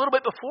missing a little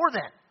bit before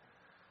then.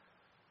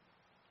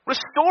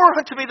 Restore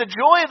unto me the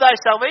joy of thy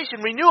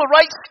salvation. Renew a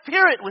right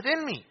spirit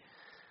within me.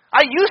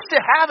 I used to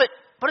have it,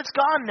 but it's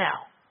gone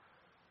now.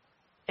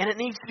 And it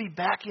needs to be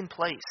back in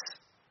place.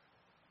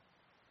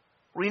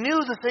 Renew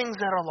the things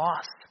that are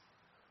lost.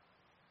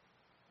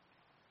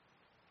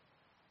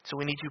 So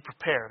we need to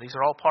prepare. These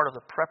are all part of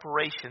the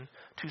preparation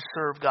to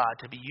serve God,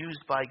 to be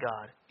used by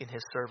God in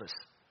His service.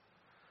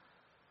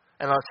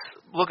 And let's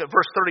look at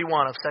verse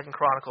 31 of 2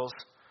 Chronicles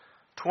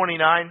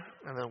 29,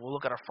 and then we'll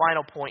look at our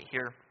final point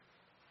here.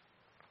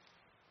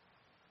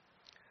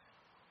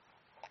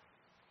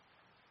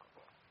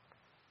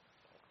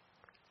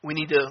 We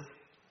need to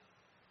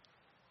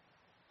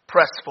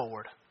press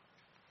forward.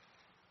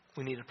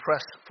 We need to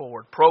press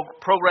forward,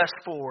 progress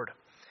forward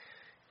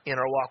in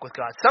our walk with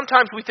God.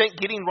 Sometimes we think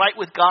getting right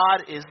with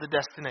God is the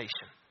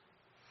destination.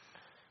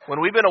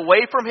 When we've been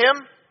away from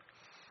Him,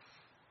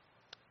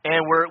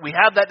 and we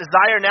have that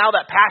desire now,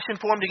 that passion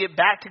for Him to get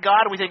back to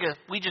God, and we think if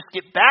we just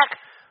get back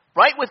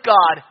right with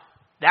God,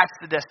 that's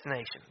the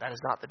destination. That is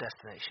not the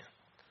destination.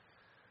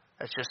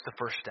 That's just the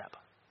first step.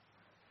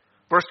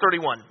 Verse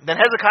 31, Then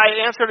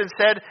Hezekiah answered and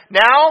said,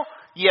 Now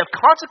ye have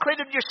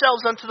consecrated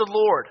yourselves unto the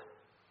Lord.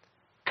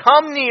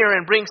 Come near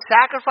and bring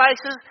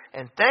sacrifices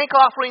and thank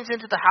offerings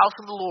into the house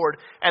of the Lord.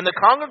 And the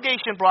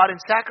congregation brought in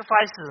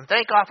sacrifices and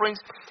thank offerings,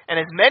 and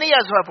as many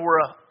as were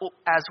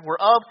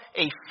of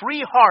a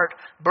free heart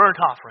burnt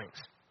offerings.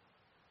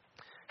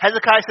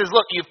 Hezekiah says,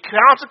 look, you've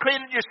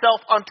consecrated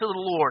yourself unto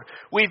the Lord.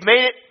 We've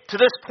made it to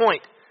this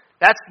point.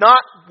 That's not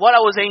what I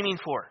was aiming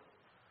for.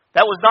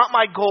 That was not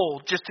my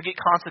goal, just to get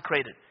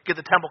consecrated, get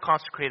the temple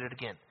consecrated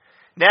again.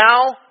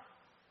 Now,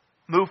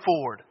 move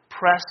forward.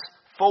 Press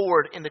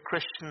forward in the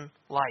Christian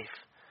life.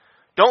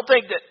 Don't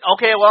think that,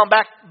 okay, well, I'm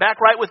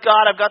back right with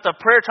God. I've got the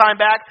prayer time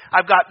back.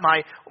 I've got my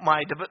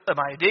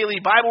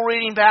daily Bible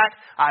reading back.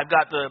 I've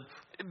got the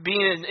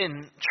being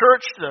in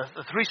church,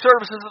 the 3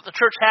 services that the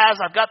church has.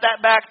 I've got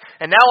that back,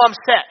 and now I'm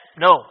set.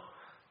 No,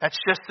 that's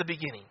just the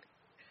beginning.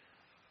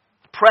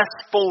 Press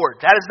forward.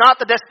 That is not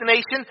the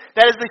destination.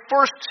 That is the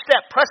first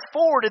step. Press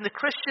forward in the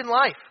Christian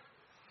life.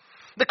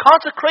 The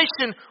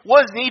consecration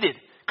was needed.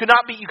 You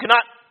could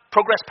not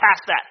progress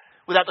past that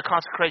without the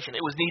consecration.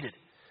 It was needed.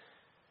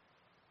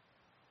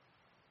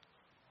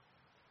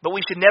 But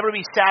we should never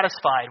be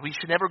satisfied. We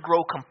should never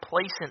grow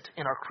complacent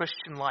in our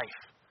Christian life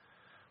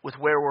with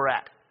where we're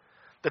at.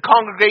 The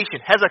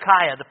congregation,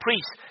 Hezekiah, the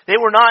priests, they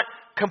were not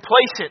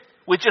complacent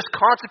with just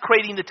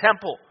consecrating the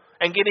temple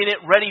and getting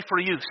it ready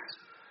for use.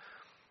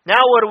 Now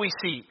what do we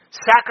see?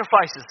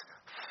 Sacrifices,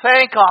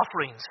 thank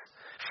offerings,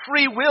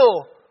 free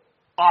will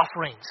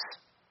offerings.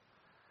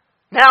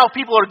 Now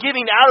people are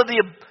giving out of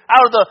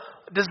the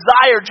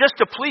desire just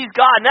to please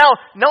God. Now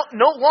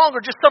no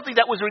longer just something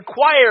that was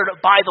required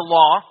by the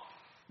law,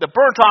 the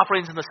burnt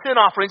offerings and the sin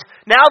offerings.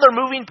 Now they're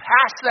moving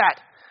past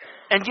that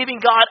and giving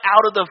God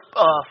out of the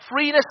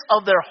freeness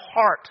of their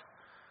heart.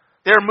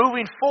 They're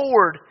moving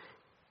forward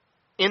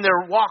in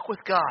their walk with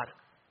God.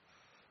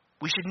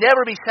 We should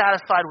never be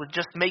satisfied with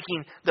just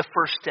making the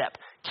first step.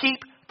 Keep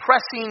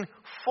pressing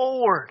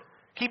forward.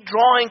 Keep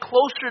drawing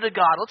closer to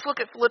God. Let's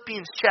look at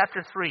Philippians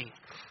chapter 3.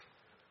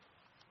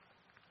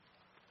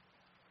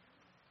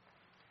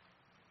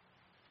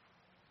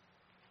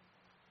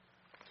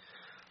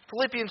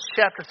 Philippians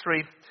chapter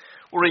 3.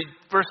 We'll read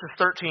verses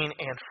 13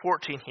 and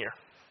 14 here.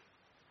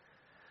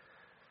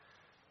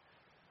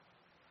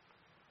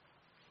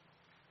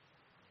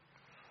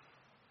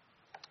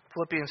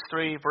 Philippians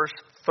 3, verse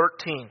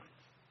 13.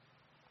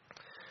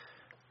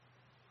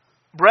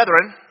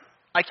 Brethren,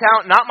 I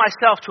count not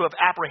myself to have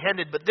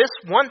apprehended, but this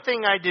one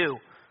thing I do,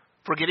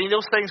 forgetting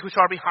those things which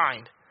are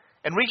behind,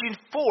 and reaching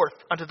forth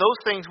unto those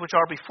things which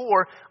are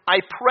before, I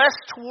press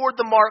toward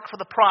the mark for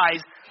the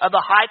prize of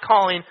the high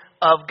calling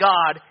of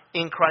God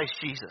in Christ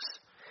Jesus.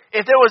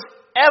 If there was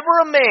ever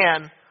a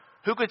man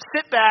who could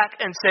sit back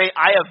and say,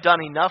 I have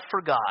done enough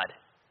for God,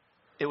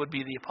 it would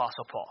be the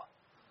Apostle Paul.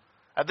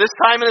 At this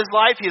time in his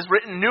life, he has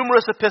written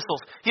numerous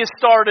epistles. He has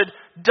started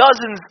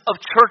dozens of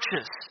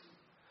churches.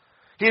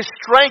 He has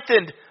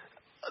strengthened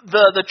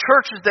the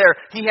churches there.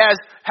 He has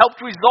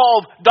helped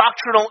resolve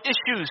doctrinal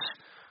issues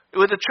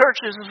with the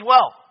churches as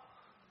well.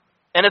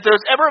 And if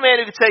there's ever a man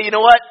who could say, you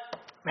know what,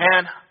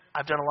 man,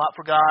 I've done a lot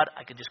for God.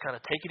 I can just kind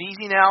of take it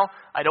easy now.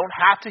 I don't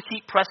have to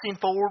keep pressing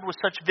forward with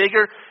such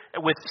vigor,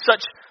 with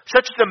such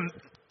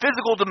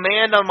physical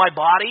demand on my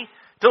body.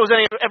 If there was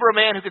ever a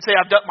man who could say,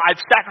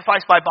 I've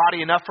sacrificed my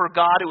body enough for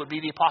God, it would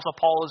be the Apostle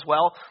Paul as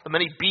well. The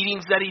many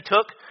beatings that he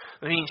took,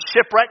 being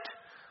shipwrecked.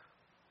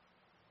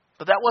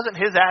 But that wasn't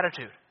his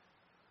attitude.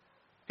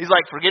 He's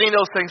like, forgetting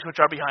those things which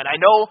are behind. I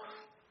know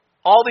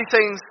all these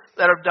things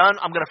that I've done,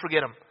 I'm going to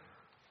forget them.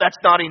 That's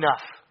not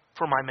enough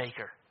for my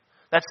Maker.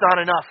 That's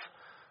not enough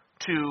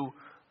to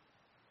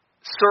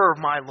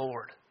serve my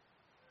Lord.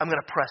 I'm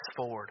going to press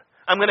forward.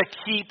 I'm going to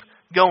keep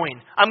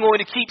going. I'm going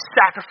to keep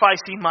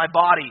sacrificing my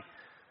body.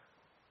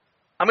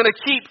 I'm going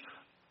to keep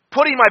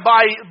putting my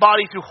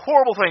body through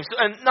horrible things.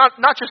 And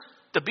not just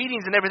the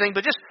beatings and everything,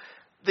 but just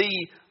the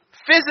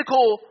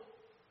physical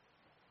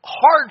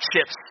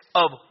hardships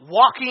of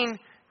walking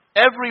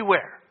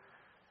everywhere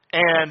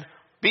and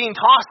being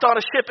tossed on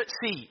a ship at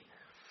sea.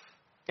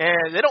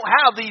 And they don't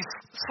have these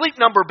sleep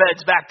number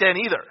beds back then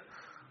either.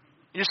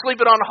 You're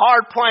sleeping on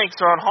hard planks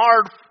or on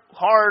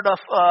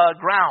hard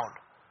ground.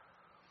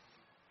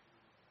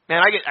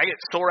 Man, I get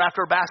sore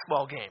after a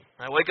basketball game.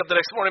 I wake up the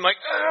next morning, I'm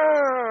like,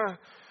 ugh.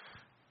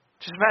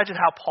 Just imagine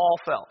how Paul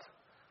felt.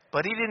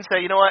 But he didn't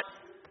say, you know what?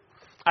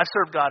 I've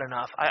served God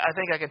enough. I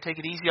think I can take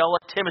it easy. I'll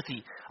let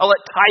Timothy, I'll let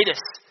Titus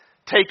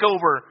take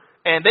over,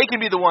 and they can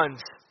be the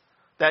ones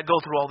that go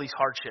through all these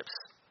hardships.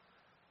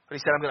 But he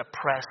said, I'm going to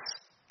press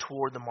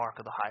toward the mark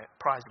of the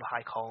prize of the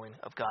high calling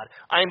of God.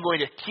 I am going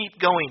to keep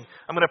going.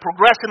 I'm going to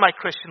progress in my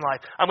Christian life.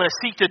 I'm going to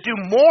seek to do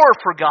more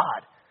for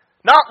God,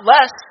 not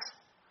less.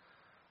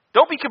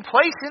 Don't be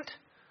complacent.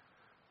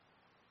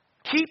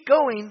 Keep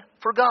going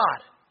for God.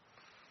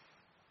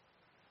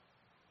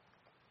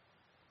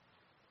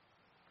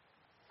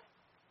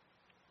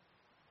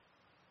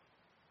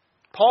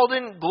 Paul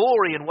didn't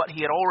glory in what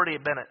had already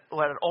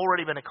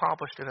been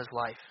accomplished in his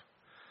life.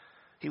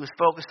 He was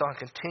focused on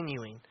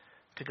continuing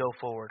to go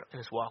forward in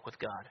his walk with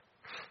God.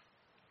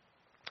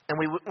 And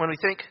when we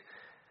think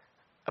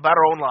about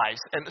our own lives,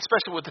 and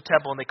especially with the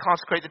temple, and they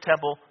consecrate the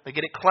temple, they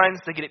get it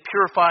cleansed, they get it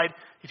purified.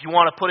 If you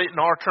want to put it in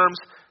our terms,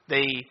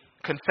 they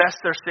confess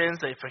their sins,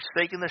 they've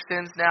forsaken their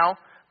sins now,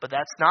 but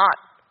that's not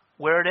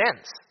where it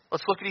ends.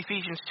 Let's look at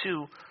Ephesians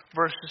 2,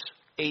 verses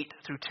 8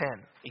 through 10.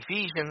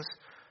 Ephesians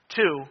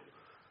 2,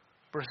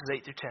 verses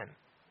 8 through 10.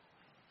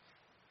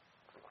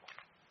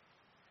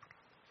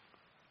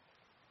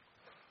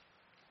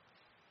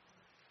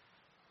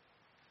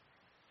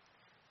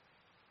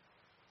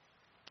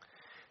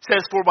 It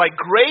says, for by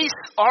grace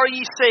are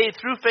ye saved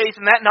through faith,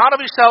 and that not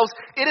of yourselves,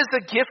 it is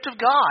the gift of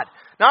God,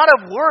 not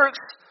of works,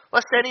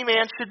 lest any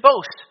man should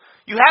boast.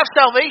 You have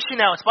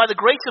salvation now. It's by the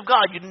grace of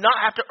God. You do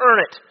not have to earn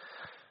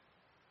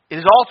it. It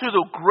is all through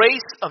the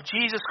grace of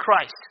Jesus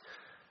Christ.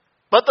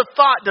 But the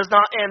thought does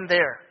not end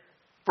there.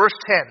 Verse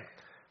 10,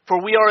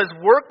 for we are his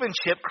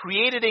workmanship,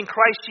 created in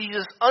Christ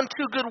Jesus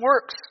unto good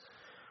works,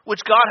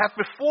 which God hath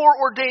before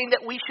ordained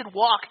that we should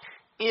walk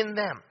in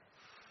them.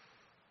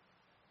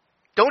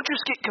 Don't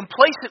just get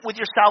complacent with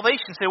your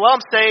salvation. Say, well,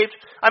 I'm saved.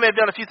 I may have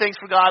done a few things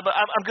for God, but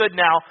I'm good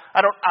now.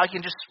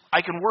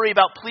 I can worry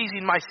about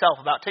pleasing myself,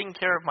 about taking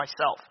care of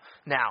myself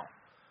now.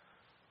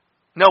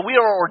 No, we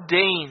are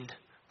ordained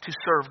to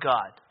serve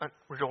God.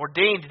 We're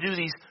ordained to do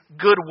these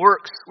good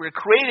works. We're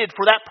created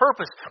for that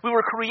purpose. We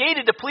were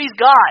created to please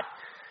God.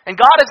 And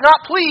God is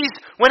not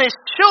pleased when his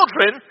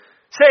children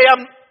say,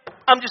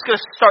 I'm just going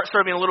to start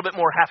serving a little bit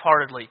more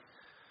half-heartedly.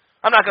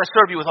 I'm not going to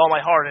serve you with all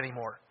my heart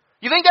anymore.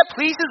 You think that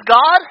pleases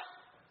God?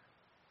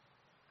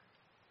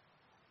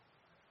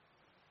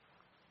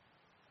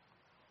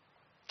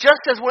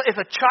 Just as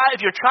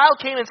if your child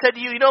came and said to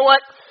you, you know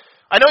what?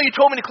 I know you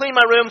told me to clean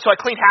my room, so I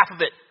cleaned half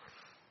of it.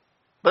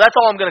 But that's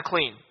all I'm going to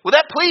clean. Would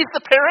that please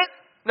the parent?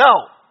 No.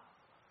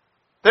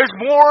 There's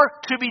more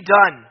to be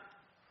done.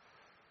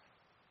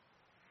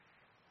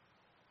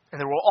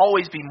 And there will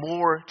always be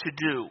more to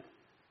do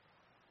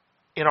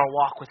in our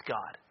walk with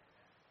God.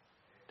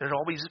 There'll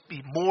always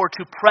be more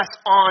to press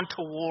on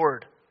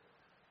toward.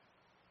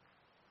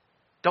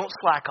 Don't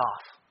slack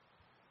off.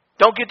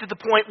 Don't get to the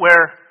point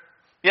where,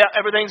 yeah,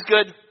 everything's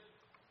good.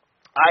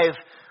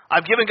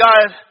 I've given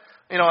God,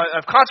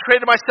 I've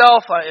consecrated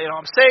myself.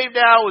 I'm saved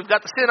now. We've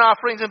got the sin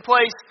offerings in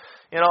place.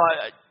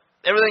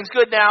 Everything's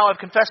good now. I've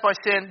confessed my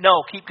sin.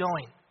 No, keep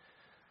going.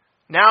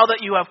 Now that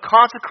you have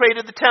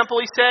consecrated the temple,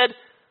 he said,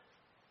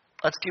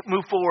 let's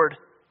move forward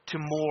to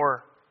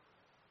more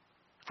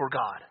for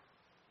God.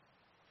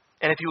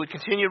 And if you would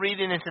continue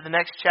reading into the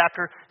next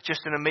chapter, it's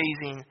just an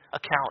amazing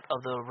account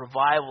of the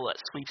revival that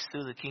sweeps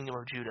through the kingdom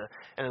of Judah.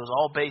 And it was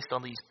all based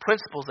on these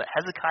principles that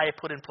Hezekiah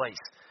put in place.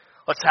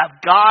 Let's have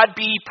God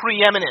be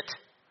preeminent.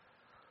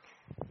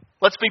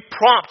 Let's be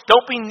prompt.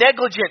 Don't be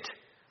negligent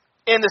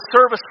in the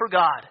service for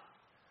God.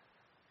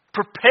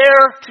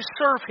 Prepare to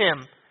serve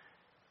him.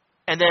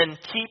 And then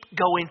keep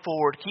going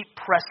forward. Keep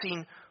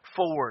pressing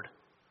forward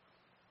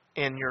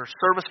in your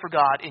service for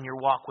God, in your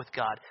walk with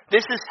God.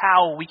 This is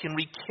how we can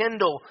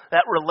rekindle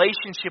that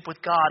relationship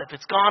with God. If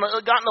it's gotten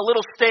a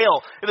little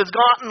stale, if it's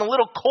gotten a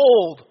little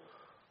cold,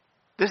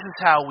 this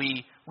is how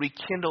we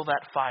rekindle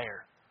that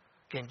fire.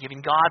 Again,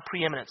 giving God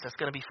preeminence, that's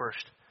going to be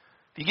first.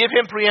 If you give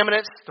him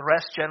preeminence, the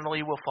rest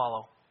generally will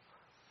follow.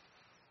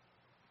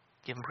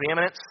 Give him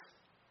preeminence,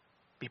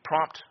 be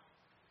prompt,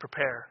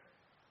 prepare,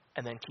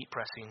 and then keep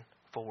pressing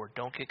forward.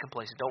 Don't get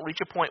complacent. Don't reach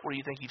a point where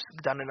you think you've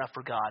done enough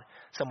for God.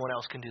 Someone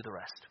else can do the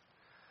rest.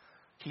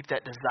 Keep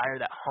that desire,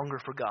 that hunger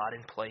for God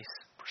in place,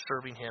 for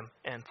serving him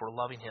and for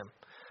loving him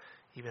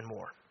even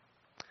more.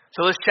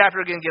 So this chapter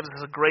again gives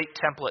us a great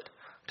template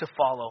to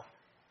follow.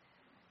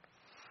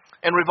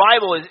 And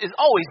revival is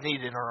always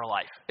needed in our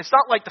life. It's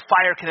not like the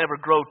fire can ever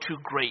grow too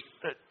great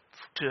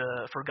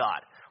for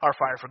God, our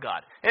fire for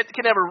God. It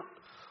can never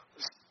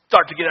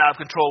start to get out of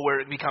control where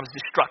it becomes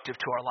destructive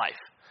to our life.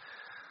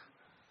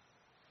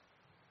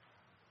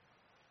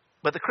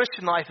 But the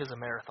Christian life is a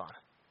marathon.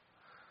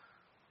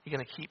 You're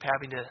going to keep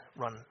having to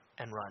run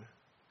and run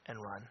and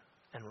run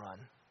and run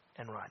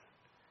and run.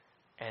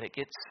 And it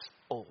gets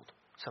old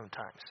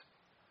sometimes.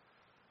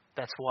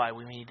 That's why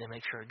we need to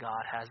make sure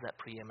God has that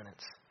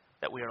preeminence,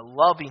 that we are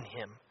loving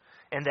him,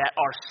 and that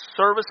our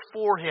service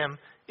for him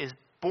is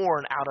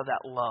born out of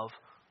that love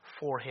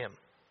for him.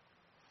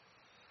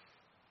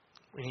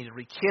 We need to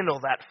rekindle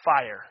that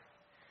fire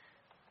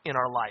in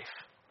our life.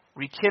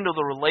 Rekindle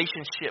the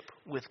relationship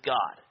with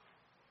God.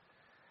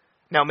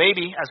 Now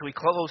maybe, as we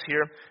close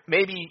here,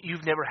 maybe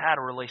you've never had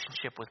a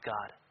relationship with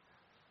God.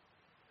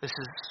 This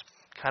is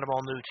kind of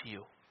all new to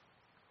you.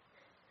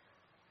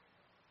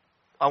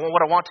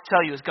 What I want to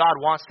tell you is God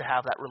wants to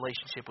have that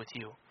relationship with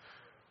you.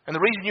 And the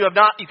reason you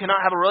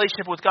cannot have a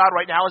relationship with God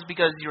right now is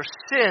because your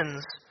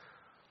sins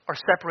are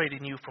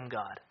separating you from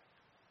God.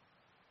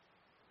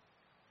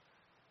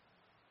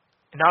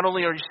 And not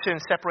only are your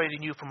sins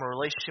separating you from a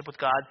relationship with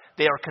God,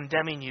 they are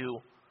condemning you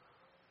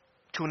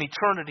to an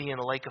eternity in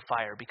a lake of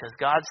fire. Because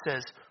God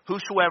says,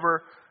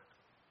 whosoever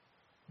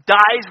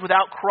dies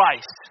without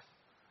Christ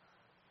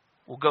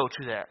will go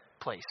to that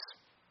place,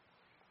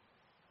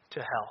 to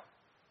hell.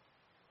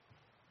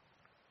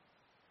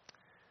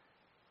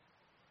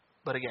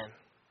 But again,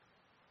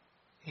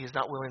 He is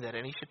not willing that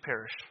any should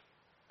perish,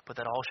 but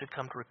that all should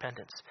come to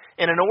repentance.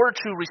 And in order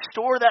to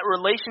restore that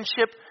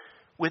relationship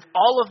with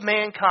all of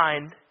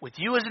mankind, with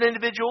you as an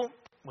individual,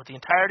 with the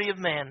entirety of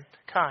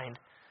mankind,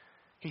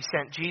 He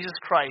sent Jesus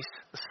Christ,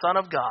 the Son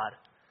of God,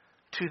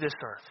 to this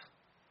earth.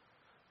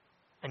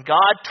 And God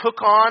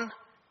took on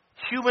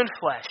human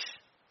flesh,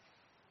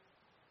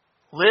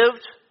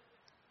 lived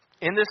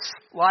in this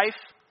life,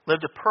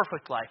 lived a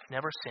perfect life,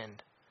 never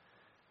sinned.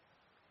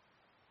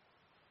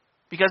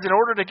 Because in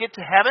order to get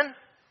to heaven,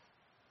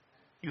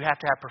 you have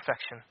to have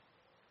perfection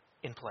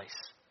in place.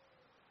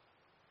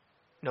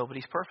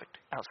 Nobody's perfect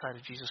outside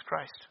of Jesus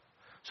Christ.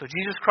 So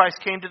Jesus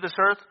Christ came to this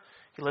earth.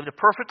 He lived a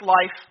perfect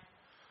life.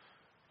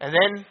 And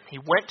then He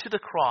went to the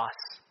cross.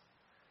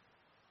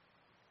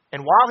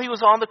 And while He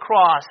was on the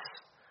cross,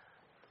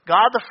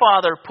 God the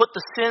Father put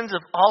the sins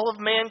of all of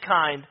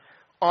mankind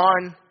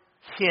on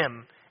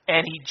Him.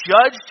 And He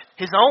judged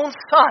His own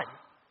Son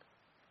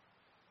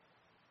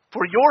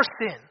for your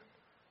sin,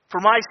 for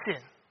my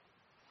sin.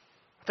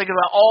 Thinking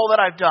about all that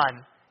I've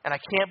done, and I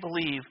can't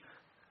believe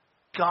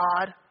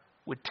God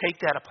would take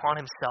that upon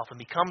Himself and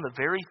become the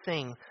very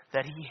thing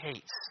that He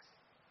hates.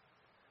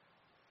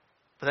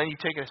 But then you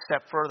take it a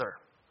step further.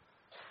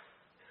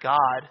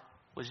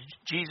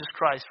 Jesus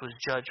Christ was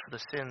judged for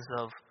the sins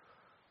of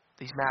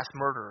these mass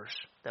murderers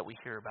that we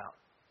hear about,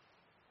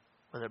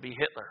 whether it be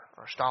Hitler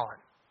or Stalin,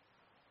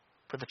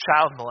 for the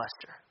child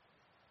molester.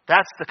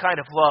 That's the kind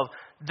of love.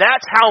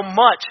 That's how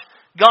much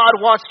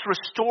God wants to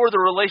restore the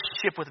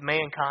relationship with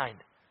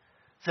mankind.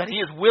 That He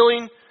is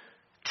willing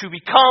to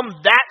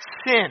become that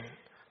sin,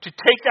 to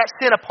take that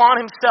sin upon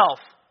Himself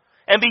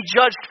and be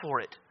judged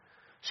for it,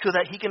 so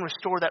that He can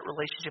restore that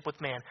relationship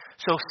with man.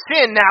 So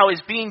sin now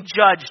is being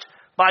judged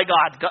by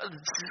God.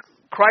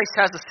 Christ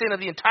has the sin of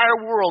the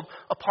entire world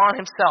upon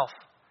Himself.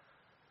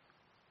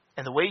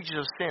 And the wages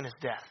of sin is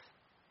death.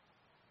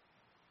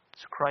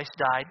 So Christ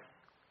died,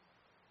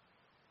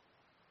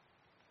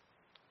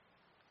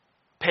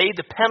 paid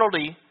the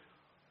penalty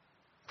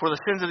for the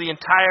sins of the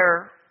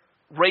entire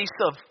race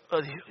of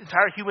the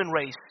entire human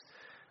race,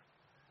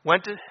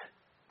 went to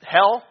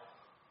hell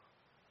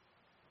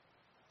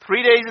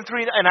 3 days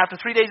and after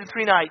 3 days and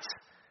 3 nights,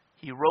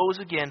 He rose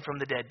again from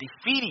the dead,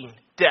 defeating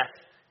death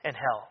and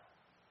hell.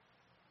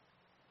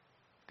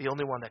 The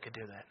only one that could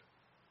do that.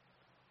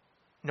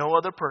 No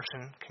other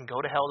person can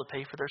go to hell to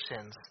pay for their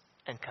sins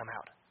and come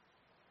out.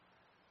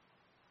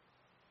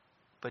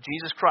 But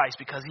Jesus Christ,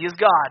 because He is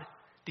God,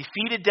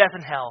 defeated death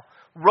and hell,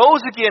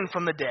 rose again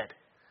from the dead.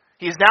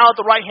 He is now at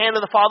the right hand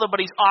of the Father, but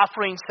He's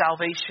offering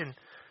salvation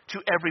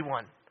to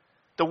everyone.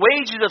 The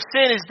wages of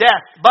sin is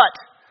death, but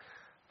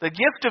the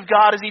gift of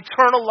God is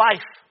eternal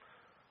life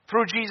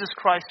through Jesus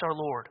Christ our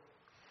Lord.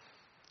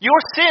 Your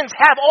sins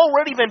have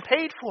already been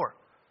paid for.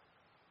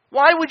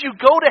 Why would you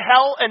go to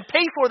hell and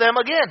pay for them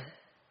again?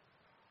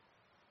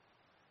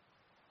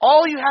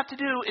 All you have to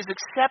do is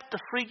accept the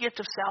free gift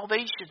of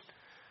salvation.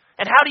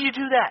 And how do you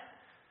do that?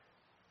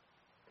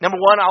 Number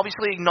one,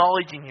 obviously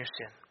acknowledging your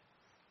sin.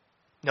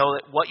 Know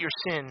that what your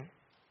sin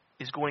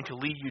is going to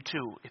lead you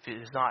to if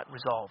it is not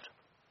resolved.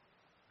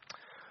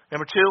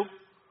 Number two,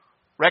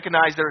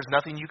 recognize there is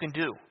nothing you can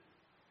do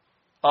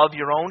of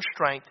your own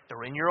strength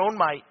or in your own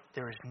might.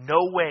 There is no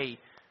way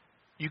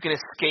you can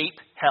escape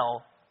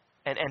hell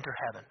and enter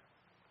heaven.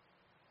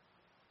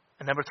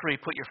 And number three,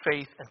 put your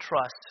faith and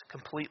trust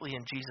completely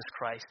in Jesus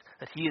Christ,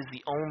 that He is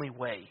the only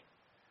way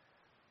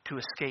to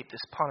escape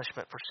this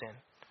punishment for sin.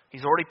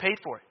 He's already paid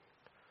for it.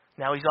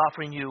 Now He's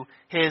offering you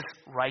His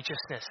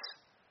righteousness,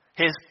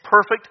 His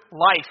perfect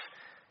life.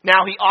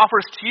 Now He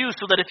offers to you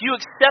so that if you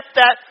accept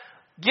that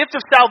gift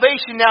of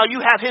salvation, now you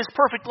have His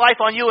perfect life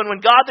on you. And when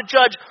God the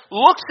judge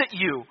looks at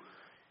you,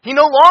 He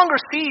no longer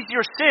sees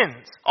your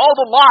sins, all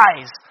the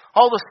lies,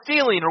 all the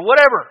stealing or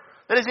whatever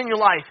that is in your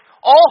life.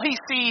 All He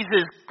sees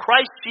is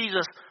Christ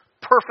Jesus'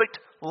 perfect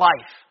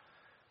life.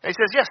 And He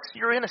says, yes,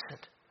 you're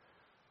innocent.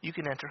 You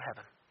can enter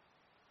heaven.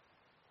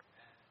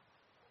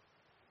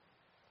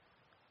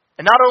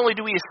 And not only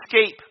do we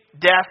escape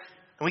death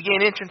and we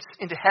gain entrance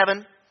into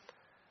heaven,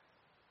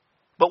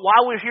 but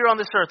while we're here on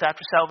this earth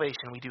after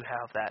salvation, we do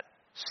have that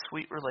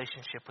sweet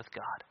relationship with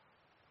God.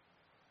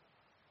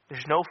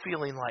 There's no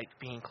feeling like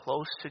being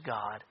close to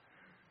God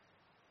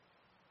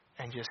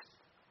and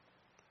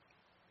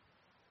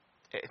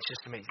it's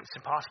just amazing. It's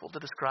impossible to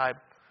describe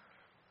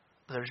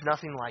But there's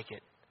nothing like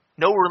it.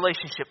 No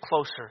relationship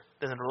closer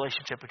than the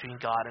relationship between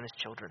God and His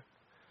children.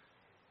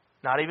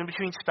 Not even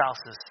between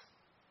spouses.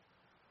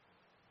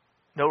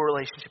 No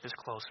relationship is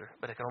closer,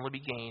 but it can only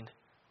be gained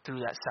through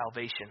that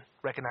salvation.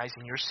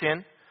 Recognizing your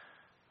sin,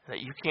 that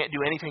you can't do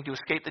anything to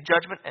escape the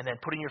judgment, and then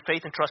putting your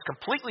faith and trust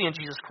completely in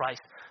Jesus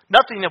Christ.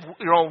 Nothing of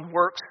your own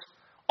works,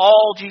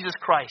 all Jesus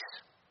Christ.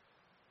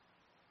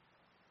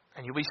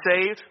 And you'll be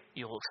saved,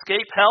 you'll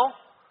escape hell,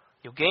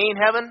 you'll gain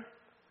heaven,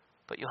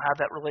 but you'll have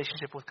that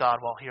relationship with God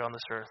while here on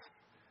this earth.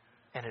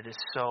 And it is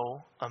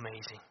so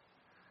amazing.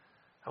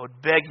 I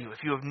would beg you,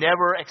 if you have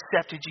never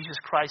accepted Jesus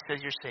Christ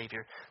as your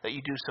Savior, that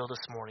you do so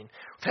this morning.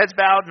 With heads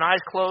bowed and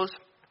eyes closed,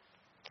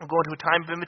 we'll go into a time of invitation.